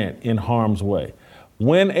Morant in harm's way.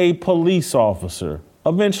 When a police officer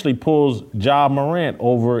eventually pulls Ja Morant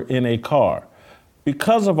over in a car,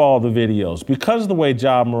 because of all the videos, because of the way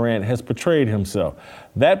Ja Morant has portrayed himself,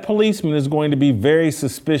 that policeman is going to be very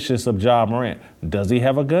suspicious of Ja Morant. Does he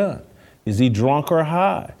have a gun? Is he drunk or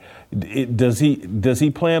high? Does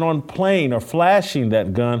he plan on playing or flashing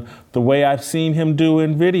that gun the way I've seen him do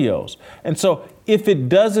in videos? And so if it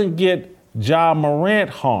doesn't get Ja Morant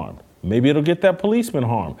harmed, maybe it'll get that policeman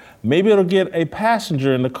harmed. Maybe it'll get a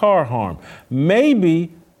passenger in the car harmed.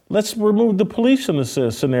 Maybe let's remove the police from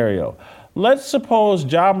the scenario. Let's suppose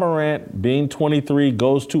Ja Morant, being 23,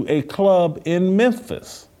 goes to a club in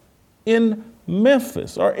Memphis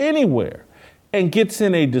or anywhere, and gets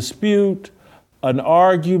in a dispute, an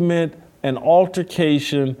argument, an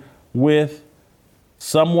altercation with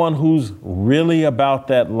someone who's really about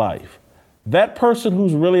that life. That person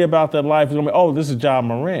who's really about that life is going to be, oh, this is Ja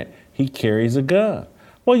Morant. He carries a gun.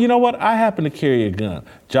 Well, you know what? I happen to carry a gun.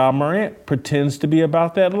 Ja Morant pretends to be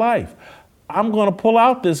about that life. I'm going to pull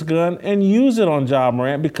out this gun and use it on Ja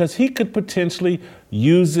Morant because he could potentially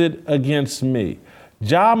use it against me.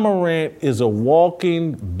 Ja Morant is a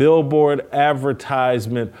walking billboard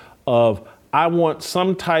advertisement of, I want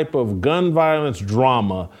some type of gun violence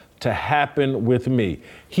drama to happen with me.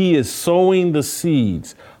 He is sowing the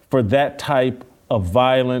seeds for that type of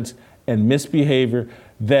violence and misbehavior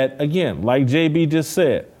that, again, like JB just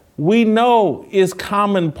said, we know is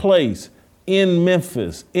commonplace in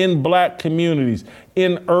Memphis, in black communities,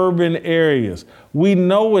 in urban areas. We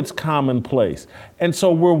know it's commonplace. And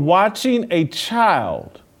so we're watching a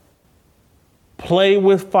child play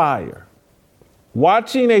with fire,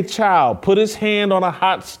 watching a child put his hand on a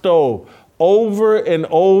hot stove over and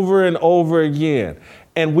over and over again.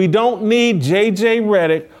 And we don't need J.J.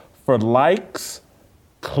 Redick for likes,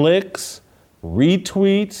 clicks,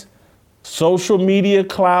 retweets, social media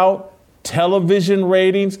clout, television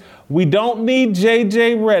ratings. We don't need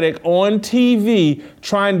J.J. Redick on TV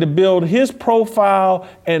trying to build his profile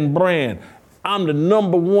and brand. I'm the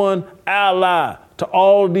number one ally to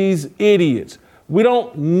all these idiots. We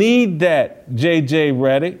don't need that, JJ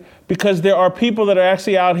Redick, because there are people that are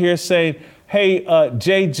actually out here saying, hey,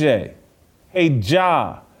 JJ, hey,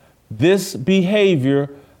 Ja, this behavior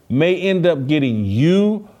may end up getting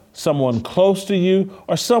you, someone close to you,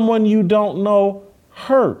 or someone you don't know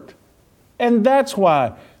hurt. And that's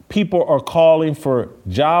why people are calling for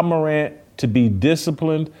Ja Morant to be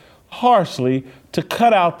disciplined harshly to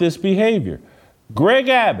cut out this behavior. Greg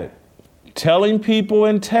Abbott telling people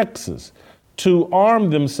in Texas to arm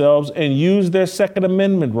themselves and use their Second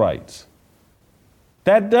Amendment rights.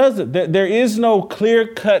 That does it. There is no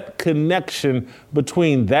clear-cut connection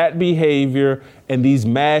between that behavior and these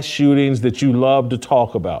mass shootings that you love to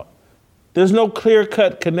talk about. There's no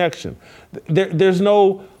clear-cut connection. There's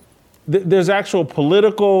actual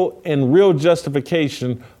political and real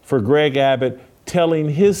justification for Greg Abbott telling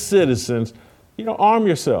his citizens, arm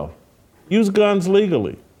yourself, use guns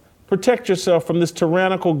legally, protect yourself from this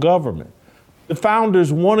tyrannical government. The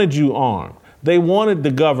founders wanted you armed. They wanted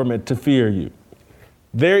the government to fear you.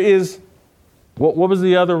 There is, what was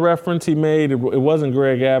the other reference he made? It wasn't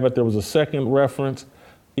Greg Abbott. There was a second reference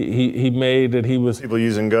he made that he was... People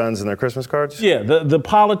using guns in their Christmas cards? Yeah, the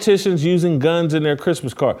politicians using guns in their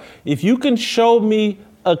Christmas card. If you can show me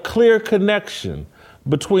a clear connection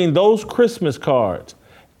between those Christmas cards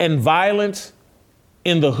and violence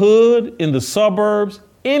in the hood, in the suburbs,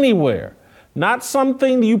 anywhere, not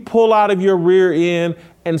something you pull out of your rear end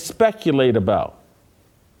and speculate about.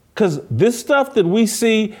 Because this stuff that we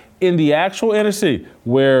see in the actual inner city,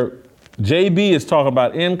 where JB is talking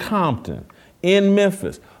about in Compton, in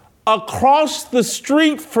Memphis, across the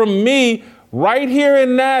street from me, right here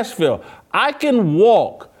in Nashville, I can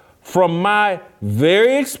walk from my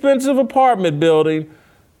very expensive apartment building.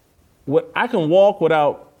 I can walk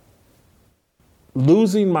without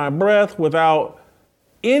losing my breath, without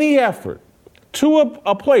any effort, to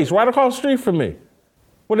a place right across the street from me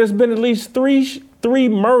where there's been at least three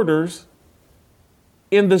murders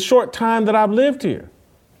in the short time that I've lived here,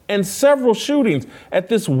 and several shootings at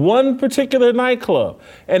this one particular nightclub.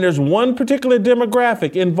 And there's one particular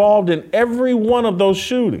demographic involved in every one of those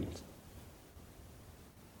shootings.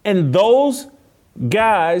 And those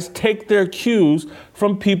guys take their cues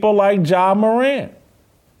from people like Ja Morant.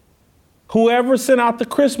 Whoever sent out the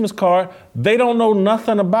Christmas card, they don't know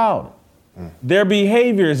nothing about it. Their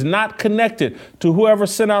behavior is not connected to whoever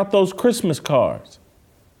sent out those Christmas cards.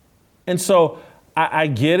 And so I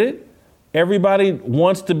get it. Everybody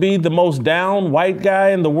wants to be the most down white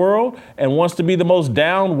guy in the world and wants to be the most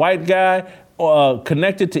down white guy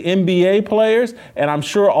connected to NBA players. And I'm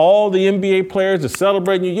sure all the NBA players are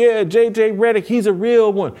celebrating you. Yeah, JJ Redick, he's a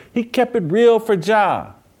real one. He kept it real for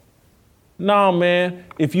Ja. No, man,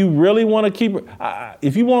 if you really want to keep it,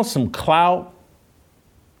 if you want some clout,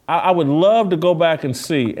 I would love to go back and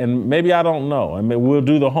see, and maybe I don't know. I mean, we'll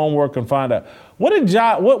do the homework and find out. What did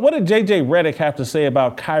JJ Redick have to say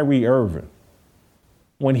about Kyrie Irving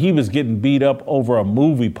when he was getting beat up over a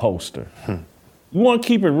movie poster? You want to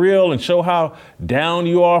keep it real and show how down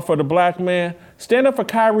you are for the black man? Stand up for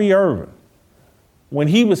Kyrie Irving when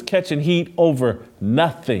he was catching heat over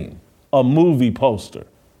nothing, a movie poster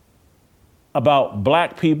about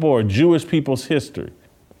black people or Jewish people's history.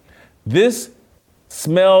 This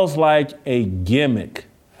smells like a gimmick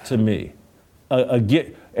to me.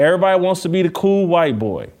 Everybody wants to be the cool white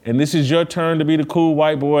boy, and this is your turn to be the cool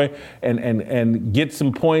white boy and get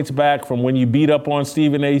some points back from when you beat up on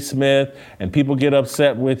Stephen A. Smith and people get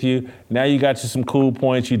upset with you. Now you got you some cool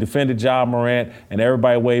points. You defended Ja Morant and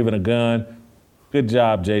everybody waving a gun. Good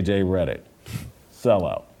job, JJ Redick.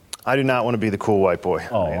 Sellout. I do not want to be the cool white boy.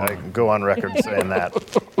 I can go on record saying that.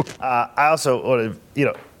 I also want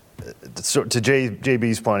to, so to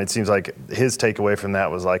JB's point, it seems like his takeaway from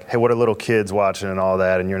that was like, hey, what are little kids watching and all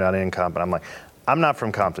that, and you're not in Compton? I'm like, I'm not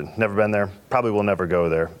from Compton, never been there, probably will never go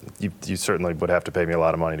there. You certainly would have to pay me a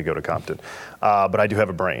lot of money to go to Compton. But I do have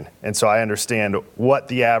a brain, and so I understand what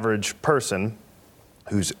the average person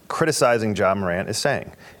who's criticizing Ja Morant is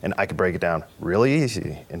saying. And I could break it down really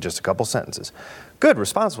easy in just a couple sentences. Good,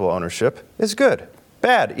 responsible ownership is good.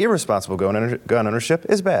 Bad, irresponsible gun ownership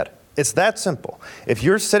is bad. It's that simple. If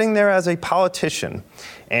you're sitting there as a politician,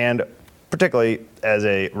 and particularly as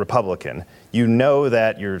a Republican, you know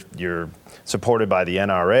that you're supported by the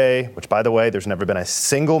NRA, which, by the way, there's never been a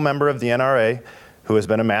single member of the NRA who has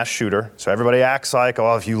been a mass shooter. So everybody acts like,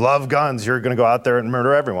 oh, if you love guns, you're going to go out there and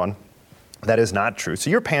murder everyone. That is not true. So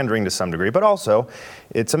you're pandering to some degree, but also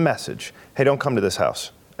it's a message. Hey, don't come to this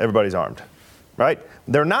house. Everybody's armed, right?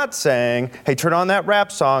 They're not saying, hey, turn on that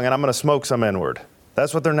rap song and I'm going to smoke some N-word.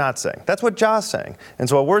 That's what they're not saying. That's what Ja's saying. And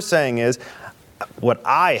so what we're saying is, what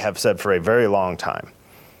I have said for a very long time.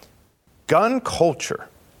 Gun culture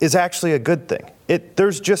is actually a good thing.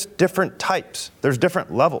 There's just different types. There's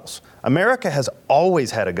different levels. America has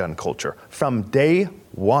always had a gun culture from day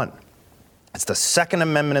one. It's the Second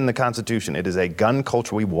Amendment in the Constitution. It is a gun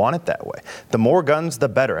culture. We want it that way. The more guns, the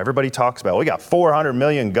better. Everybody talks about, we got 400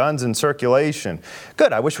 million guns in circulation.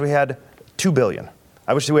 Good. I wish we had 2 billion.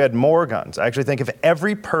 I wish we had more guns. I actually think if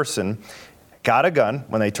every person got a gun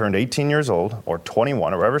when they turned 18 years old or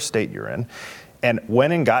 21 or whatever state you're in and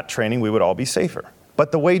went and got training, we would all be safer.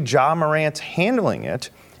 But the way Ja Morant's handling it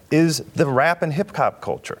is the rap and hip hop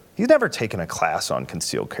culture. He's never taken a class on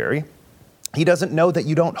concealed carry. He doesn't know that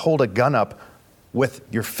you don't hold a gun up with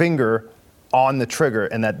your finger on the trigger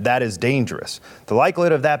and that is dangerous. The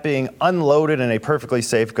likelihood of that being unloaded in a perfectly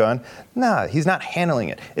safe gun, he's not handling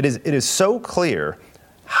it. It is so clear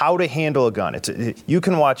how to handle a gun. You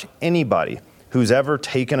can watch anybody who's ever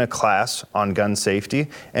taken a class on gun safety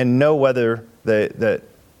and know whether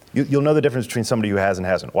you'll know the difference between somebody who has and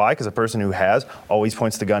hasn't. Why? Because a person who has always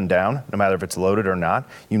points the gun down, no matter if it's loaded or not.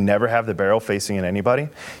 You never have the barrel facing at anybody.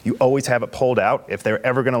 You always have it pulled out. If they're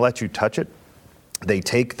ever going to let you touch it, they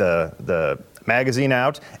take the magazine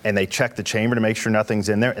out and they check the chamber to make sure nothing's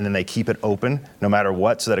in there, and then they keep it open no matter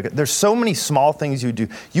what. So that there's so many small things you do.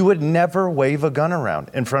 You would never wave a gun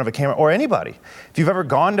around in front of a camera or anybody. If you've ever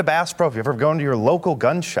gone to Bass Pro, if you've ever gone to your local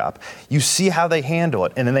gun shop, you see how they handle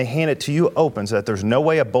it, and then they hand it to you open so that there's no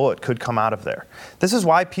way a bullet could come out of there. This is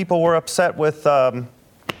why people were upset with the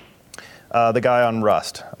guy on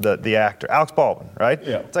Rust, the actor, Alex Baldwin, right?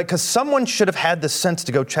 Yeah. It's like, because someone should have had the sense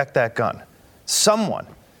to go check that gun. Someone.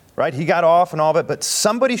 Right? He got off and all of it, but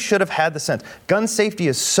somebody should have had the sense. Gun safety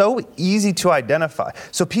is so easy to identify.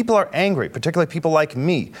 So people are angry, particularly people like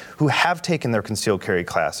me, who have taken their concealed carry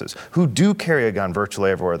classes, who do carry a gun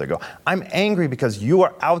virtually everywhere they go. I'm angry because you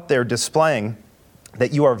are out there displaying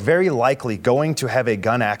that you are very likely going to have a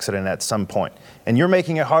gun accident at some point. And you're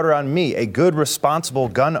making it harder on me, a good, responsible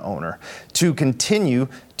gun owner, to continue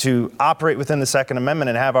to operate within the Second Amendment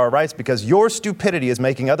and have our rights, because your stupidity is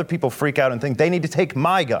making other people freak out and think they need to take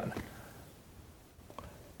my gun.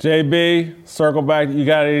 JB, circle back. You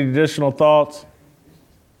got any additional thoughts?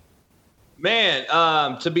 Man,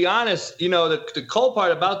 to be honest, the cool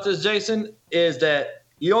part about this, Jason, is that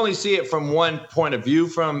you only see it from one point of view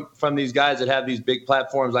from these guys that have these big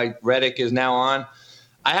platforms like Redick is now on.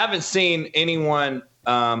 I haven't seen anyone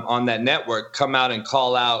on that network come out and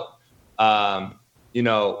call out,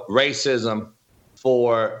 racism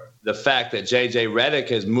for the fact that J.J. Redick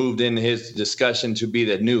has moved in his discussion to be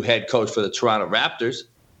the new head coach for the Toronto Raptors.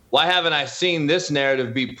 Why haven't I seen this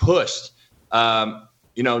narrative be pushed? Nate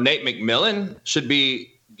McMillan should be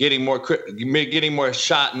getting more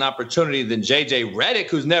shot and opportunity than J.J. Redick,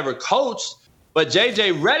 who's never coached. But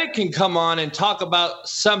J.J. Redick can come on and talk about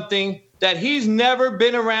something that he's never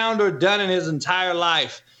been around or done in his entire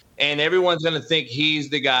life. And everyone's going to think he's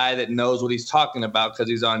the guy that knows what he's talking about because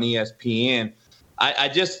he's on ESPN.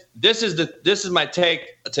 This is my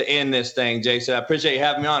take to end this thing, Jason. I appreciate you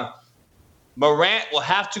having me on. Morant will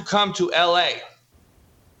have to come to L.A.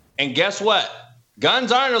 And guess what?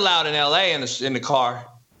 Guns aren't allowed in L.A. in the car.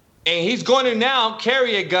 And he's going to now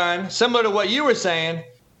carry a gun, similar to what you were saying.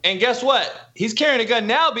 And guess what? He's carrying a gun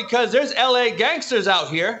now because there's L.A. gangsters out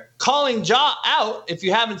here calling Ja out, if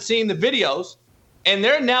you haven't seen the videos. And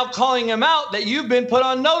they're now calling him out that you've been put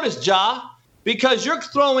on notice, Ja, because you're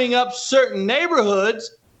throwing up certain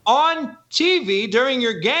neighborhoods on TV during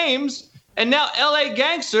your games. And now L.A.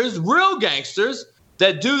 gangsters, real gangsters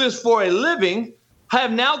that do this for a living,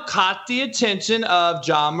 have now caught the attention of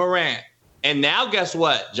Ja Morant. And now guess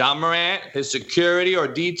what? Ja Morant, his security or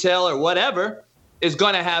detail or whatever, is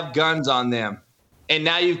going to have guns on them. And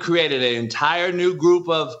now you've created an entire new group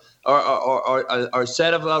of or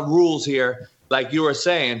set of rules here, like you were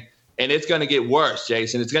saying. And it's going to get worse,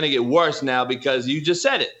 Jason. It's going to get worse now because you just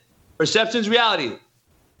said it. Perception's reality.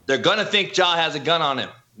 They're going to think Ja has a gun on him,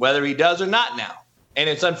 whether he does or not now. And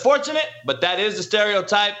it's unfortunate, but that is the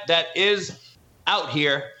stereotype that is out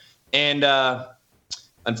here. And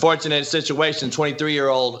unfortunate situation,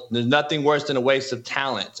 23-year-old, there's nothing worse than a waste of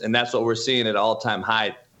talent. And that's what we're seeing at all-time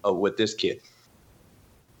high with this kid.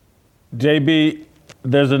 JB,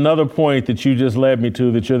 there's another point that you just led me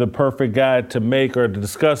to that you're the perfect guy to make or to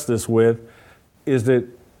discuss this with, is that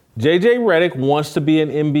J.J. Redick wants to be an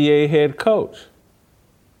NBA head coach.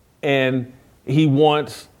 And he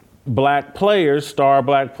wants black players, star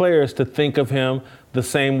black players, to think of him the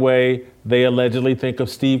same way they allegedly think of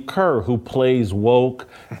Steve Kerr, who plays woke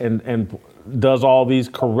and does all these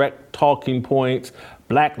correct talking points,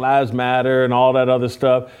 Black Lives Matter and all that other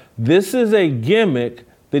stuff. This is a gimmick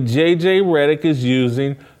that J.J. Redick is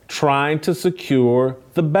using trying to secure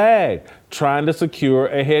the bag, trying to secure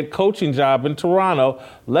a head coaching job in Toronto.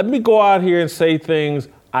 Let me go out here and say things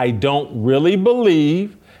I don't really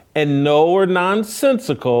believe and know are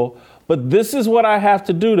nonsensical, but this is what I have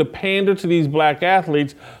to do to pander to these black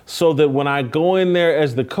athletes so that when I go in there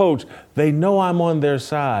as the coach, they know I'm on their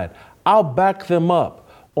side. I'll back them up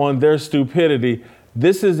on their stupidity.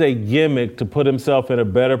 This is a gimmick to put himself in a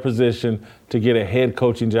better position to get a head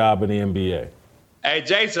coaching job in the NBA. Hey,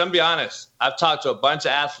 Jason, I'm going to be honest. I've talked to a bunch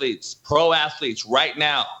of athletes, pro athletes right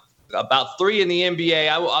now, about 3 in the NBA.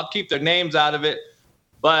 I'll keep their names out of it,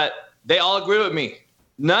 but they all agree with me.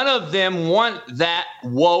 None of them want that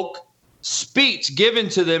woke speech given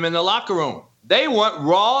to them in the locker room. They want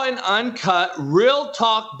raw and uncut, real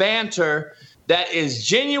talk banter that is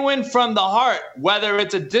genuine from the heart, whether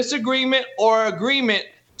it's a disagreement or agreement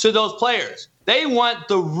to those players. They want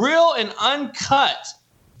the real and uncut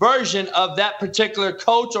version of that particular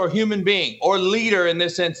coach or human being or leader in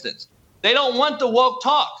this instance. They don't want the woke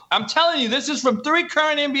talk. I'm telling you, this is from 3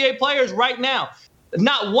 current NBA players right now.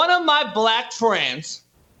 Not one of my black friends,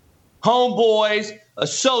 homeboys,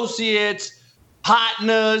 associates,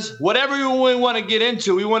 partners, whatever we want to get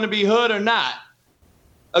into, we want to be hood or not,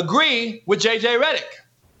 agree with J.J. Redick.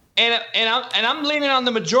 And I'm leaning on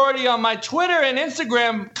the majority on my Twitter and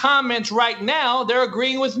Instagram comments right now. They're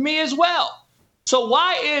agreeing with me as well. So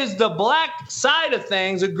why is the black side of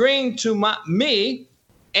things agreeing to me,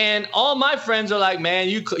 and all my friends are like, man,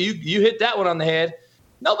 you hit that one on the head.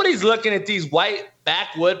 Nobody's looking at these white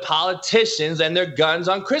backwood politicians and their guns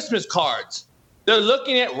on Christmas cards. They're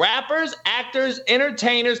looking at rappers, actors,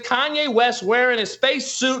 entertainers, Kanye West wearing a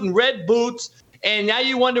space suit and red boots, and now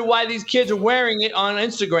you wonder why these kids are wearing it on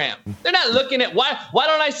Instagram. They're not looking at why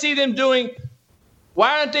don't I see them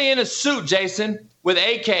why aren't they in a suit, Jason, with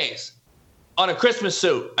AKs on a Christmas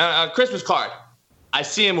suit, a Christmas card? I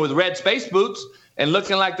see them with red space boots and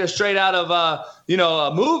looking like they're straight out of a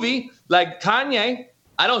movie like Kanye.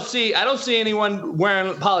 I don't see anyone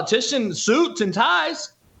wearing politician suits and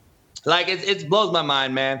ties. Like it blows my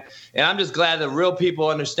mind, man. And I'm just glad that real people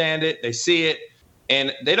understand it. They see it,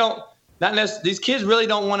 and they don't. These kids really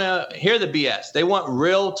don't want to hear the BS. They want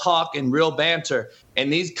real talk and real banter.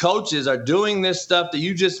 And these coaches are doing this stuff that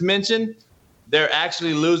you just mentioned. They're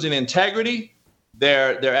actually losing integrity.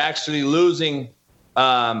 They're actually losing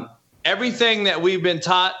everything that we've been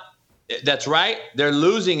taught that's right. They're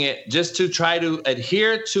losing it just to try to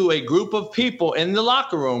adhere to a group of people in the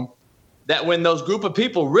locker room that when those group of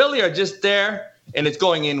people really are just there and it's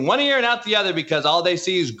going in one ear and out the other because all they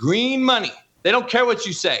see is green money. They don't care what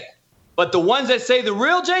you say. But the ones that say the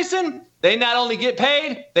real, Jason, they not only get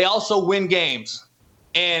paid, they also win games.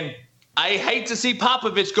 And I hate to see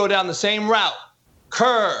Popovich go down the same route.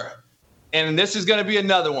 Kerr. And this is going to be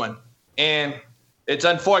another one. And it's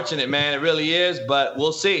unfortunate, man. It really is. But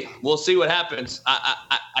we'll see. We'll see what happens.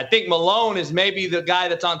 I think Malone is maybe the guy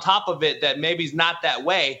that's on top of it that maybe is not that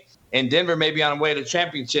way. And Denver may be on the way to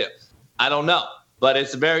championship. I don't know. But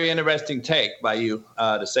it's a very interesting take by you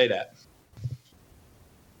to say that.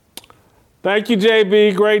 Thank you,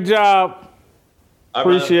 JB. Great job.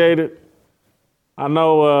 Appreciate it. I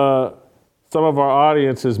know some of our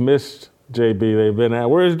audience has missed JB. They've been at,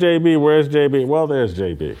 where's JB? Where's JB? Well, there's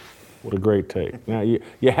JB. What a great take. Now,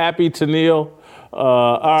 you happy, Tennille?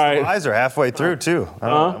 All right. The visor halfway through, too.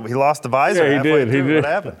 He lost the visor halfway through. He did. What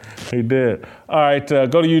happened? He did. All right.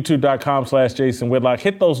 Go to youtube.com/Jason Whitlock.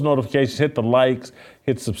 Hit those notifications. Hit the likes.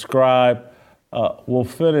 Hit subscribe. We'll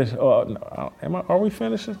finish. Are we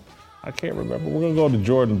finishing? I can't remember. We're going to go to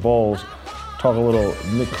Jordan Bowles, talk a little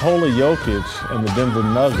Nikola Jokic and the Denver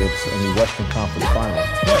Nuggets in the Western Conference Finals.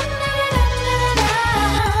 Yeah.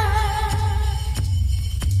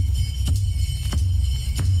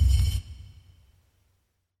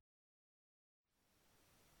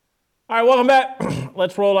 All right, welcome back.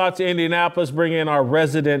 Let's roll out to Indianapolis, bring in our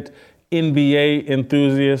resident NBA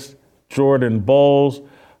enthusiast, Jordan Bowles.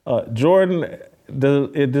 Jordan,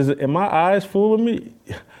 am my eyes fooling me?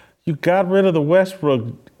 You got rid of the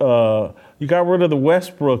Westbrook.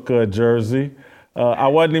 Jersey. I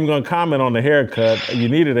wasn't even going to comment on the haircut. You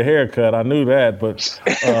needed a haircut. I knew that, but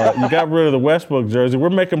you got rid of the Westbrook jersey.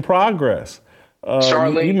 We're making progress.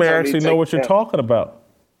 You may actually know what you're talking about.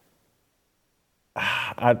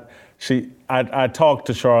 I talked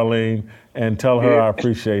to Charlene and tell her I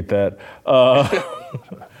appreciate that.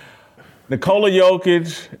 Nikola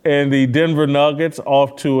Jokic and the Denver Nuggets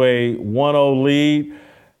off to a 1-0 lead.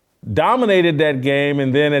 Dominated that game,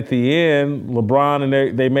 and then at the end, LeBron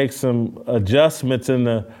and they make some adjustments in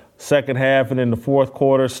the second half and in the fourth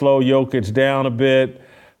quarter, slow Jokic down a bit.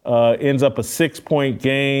 ends up a 6-point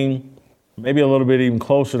game, maybe a little bit even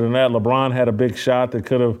closer than that. LeBron had a big shot that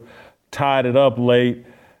could have tied it up late.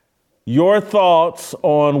 Your thoughts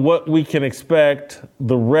on what we can expect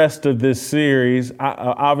the rest of this series?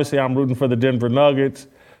 Obviously, I'm rooting for the Denver Nuggets.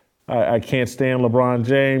 I can't stand LeBron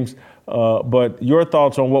James. But your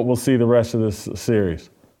thoughts on what we'll see the rest of this series?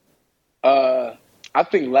 I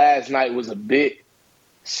think last night was a bit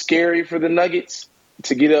scary for the Nuggets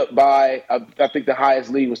to get up by, I think the highest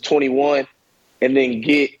lead was 21, and then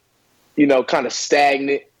get, kind of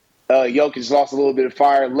stagnant. Jokic lost a little bit of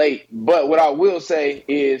fire late. But what I will say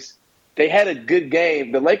is they had a good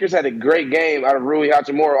game. The Lakers had a great game out of Rui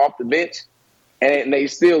Hachimura off the bench, and they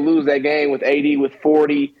still lose that game with AD with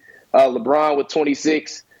 40, LeBron with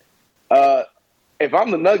 26. If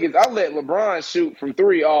I'm the Nuggets, I'll let LeBron shoot from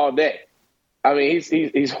three all day. I mean,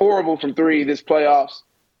 he's horrible from three this playoffs.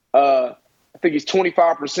 I think he's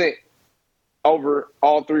 25% over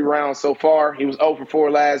all 3 rounds so far. He was 0 for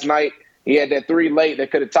 4 last night. He had that 3 late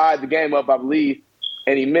that could have tied the game up, I believe,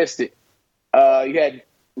 and he missed it. You had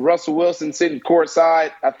Russell Wilson sitting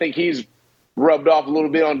courtside. I think he's rubbed off a little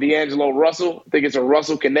bit on D'Angelo Russell. I think it's a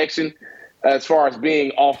Russell connection as far as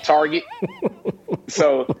being off target.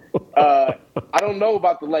 So I don't know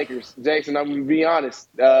about the Lakers, Jason. I'm going to be honest.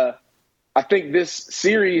 I think this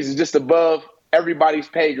series is just above everybody's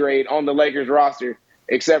pay grade on the Lakers roster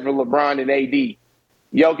except for LeBron and AD.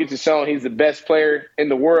 Jokic has shown he's the best player in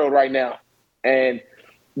the world right now. And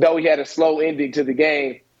though he had a slow ending to the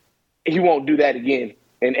game, he won't do that again.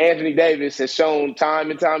 And Anthony Davis has shown time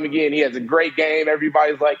and time again he has a great game.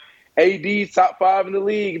 Everybody's like, AD's top 5 in the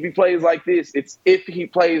league if he plays like this. It's if he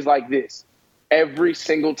plays like this every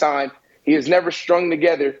single time. He has never strung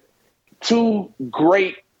together 2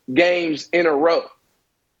 great games in a row.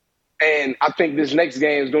 And I think this next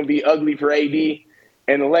game is going to be ugly for AD,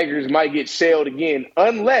 and the Lakers might get shelled again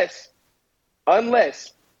unless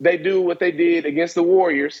they do what they did against the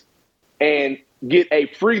Warriors and get a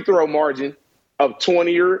free throw margin of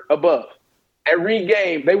 20 or above. Every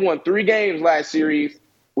game, they won 3 games last series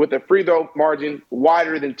with a free throw margin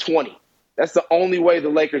wider than 20. That's the only way the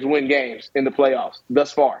Lakers win games in the playoffs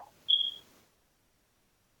thus far.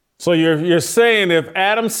 So you're saying if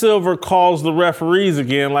Adam Silver calls the referees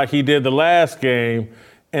again like he did the last game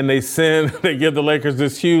and they give the Lakers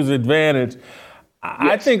this huge advantage, yes.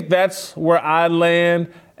 I think that's where I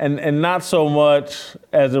land, and not so much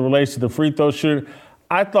as it relates to the free throw shooter.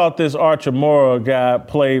 I thought this Hachimura guy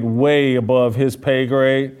played way above his pay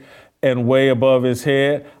grade and way above his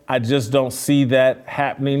head. I just don't see that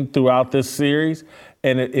happening throughout this series.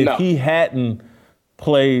 And if he hadn't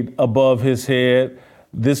played above his head,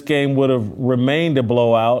 this game would have remained a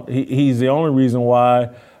blowout. He's the only reason why,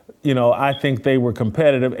 I think they were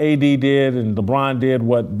competitive. AD did and LeBron did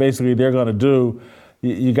what basically they're going to do.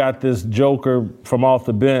 You got this joker from off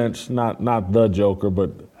the bench, not the joker,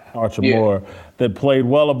 but Hachimura, that played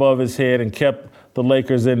well above his head and kept the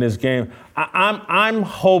Lakers in this game. I'm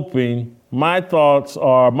hoping, my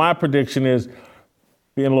prediction is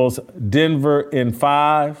being a little Denver in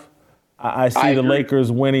 5. I see the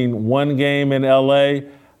Lakers winning 1 game in L.A.,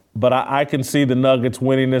 but I can see the Nuggets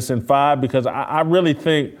winning this in 5 because I really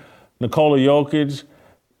think Nikola Jokic,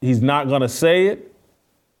 he's not going to say it,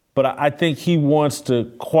 but I think he wants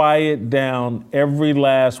to quiet down every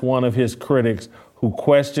last one of his critics who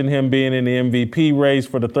question him being in the MVP race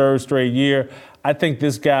for the 3rd straight year. I think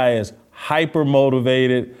this guy is hyper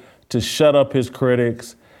motivated to shut up his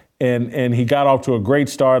critics, and he got off to a great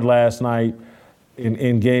start last night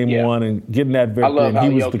in game 1 and getting that victory. And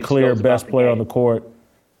he was the clear best player on the court.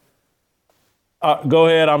 Go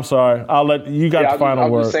ahead. I'm sorry. I'll let you got the final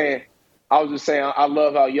word. I was just saying, I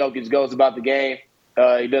love how Jokic goes about the game.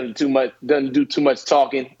 He doesn't do too much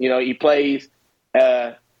talking. He plays.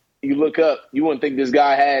 You look up, you wouldn't think this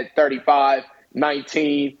guy had 35,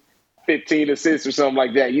 19, 15 assists or something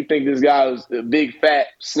like that. You think this guy was a big, fat,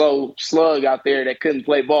 slow slug out there that couldn't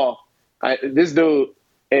play ball. This dude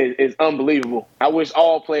is unbelievable. I wish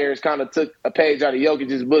all players kind of took a page out of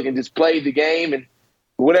Jokic's book and just played the game, and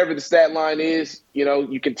whatever the stat line is,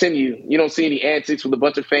 you continue. You don't see any antics with a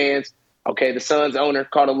bunch of fans. Okay, the Suns owner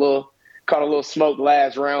caught a little smoke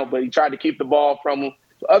last round, but he tried to keep the ball from him.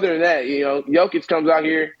 Other than that, Jokic comes out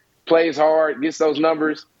here, plays hard, gets those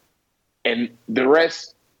numbers, and the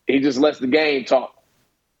rest, he just lets the game talk.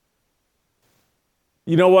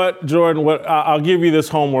 You know what, Jordan? I'll give you this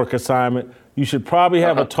homework assignment. You should probably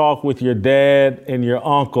have a talk with your dad and your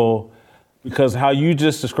uncle Because how you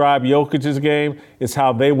just described Jokic's game is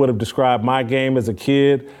how they would have described my game as a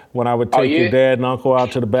kid when I would take your dad and uncle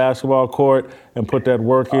out to the basketball court and put that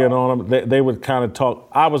work in on them. They would kind of talk.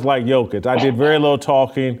 I was like Jokic. I did very little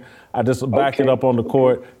talking. I just backed it up on the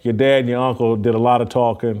court. Your dad and your uncle did a lot of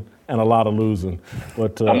talking and a lot of losing.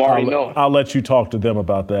 But I'll let you talk to them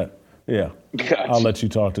about that. Yeah. Gotcha. I'll let you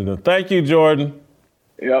talk to them. Thank you, Jordan.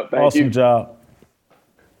 Yep, thank you. Awesome job.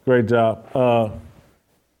 Great job.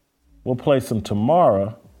 We'll play some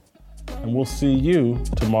tomorrow, and we'll see you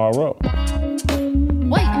tomorrow.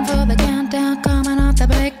 Waiting for the countdown, coming off the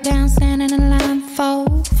breakdown, standing in line for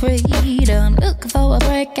freedom. Looking for a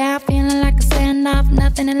breakout, feeling like a standoff,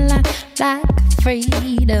 nothing in life like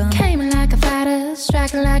freedom. Came in like a fighter,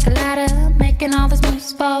 striking like a ladder, making all these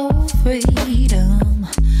moves for freedom.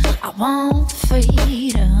 I want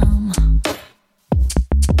freedom.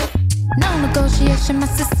 No negotiation, my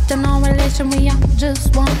sister, no relation. We all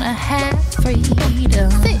just wanna have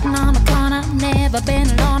freedom. Sitting on the corner, never been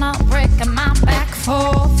alone. I'm breaking my back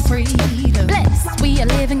for freedom. Blessed, we are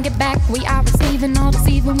living, get back. We are receiving, all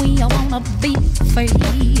deceiving. We all wanna be free.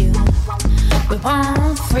 We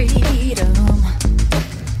want freedom.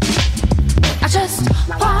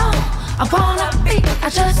 I wanna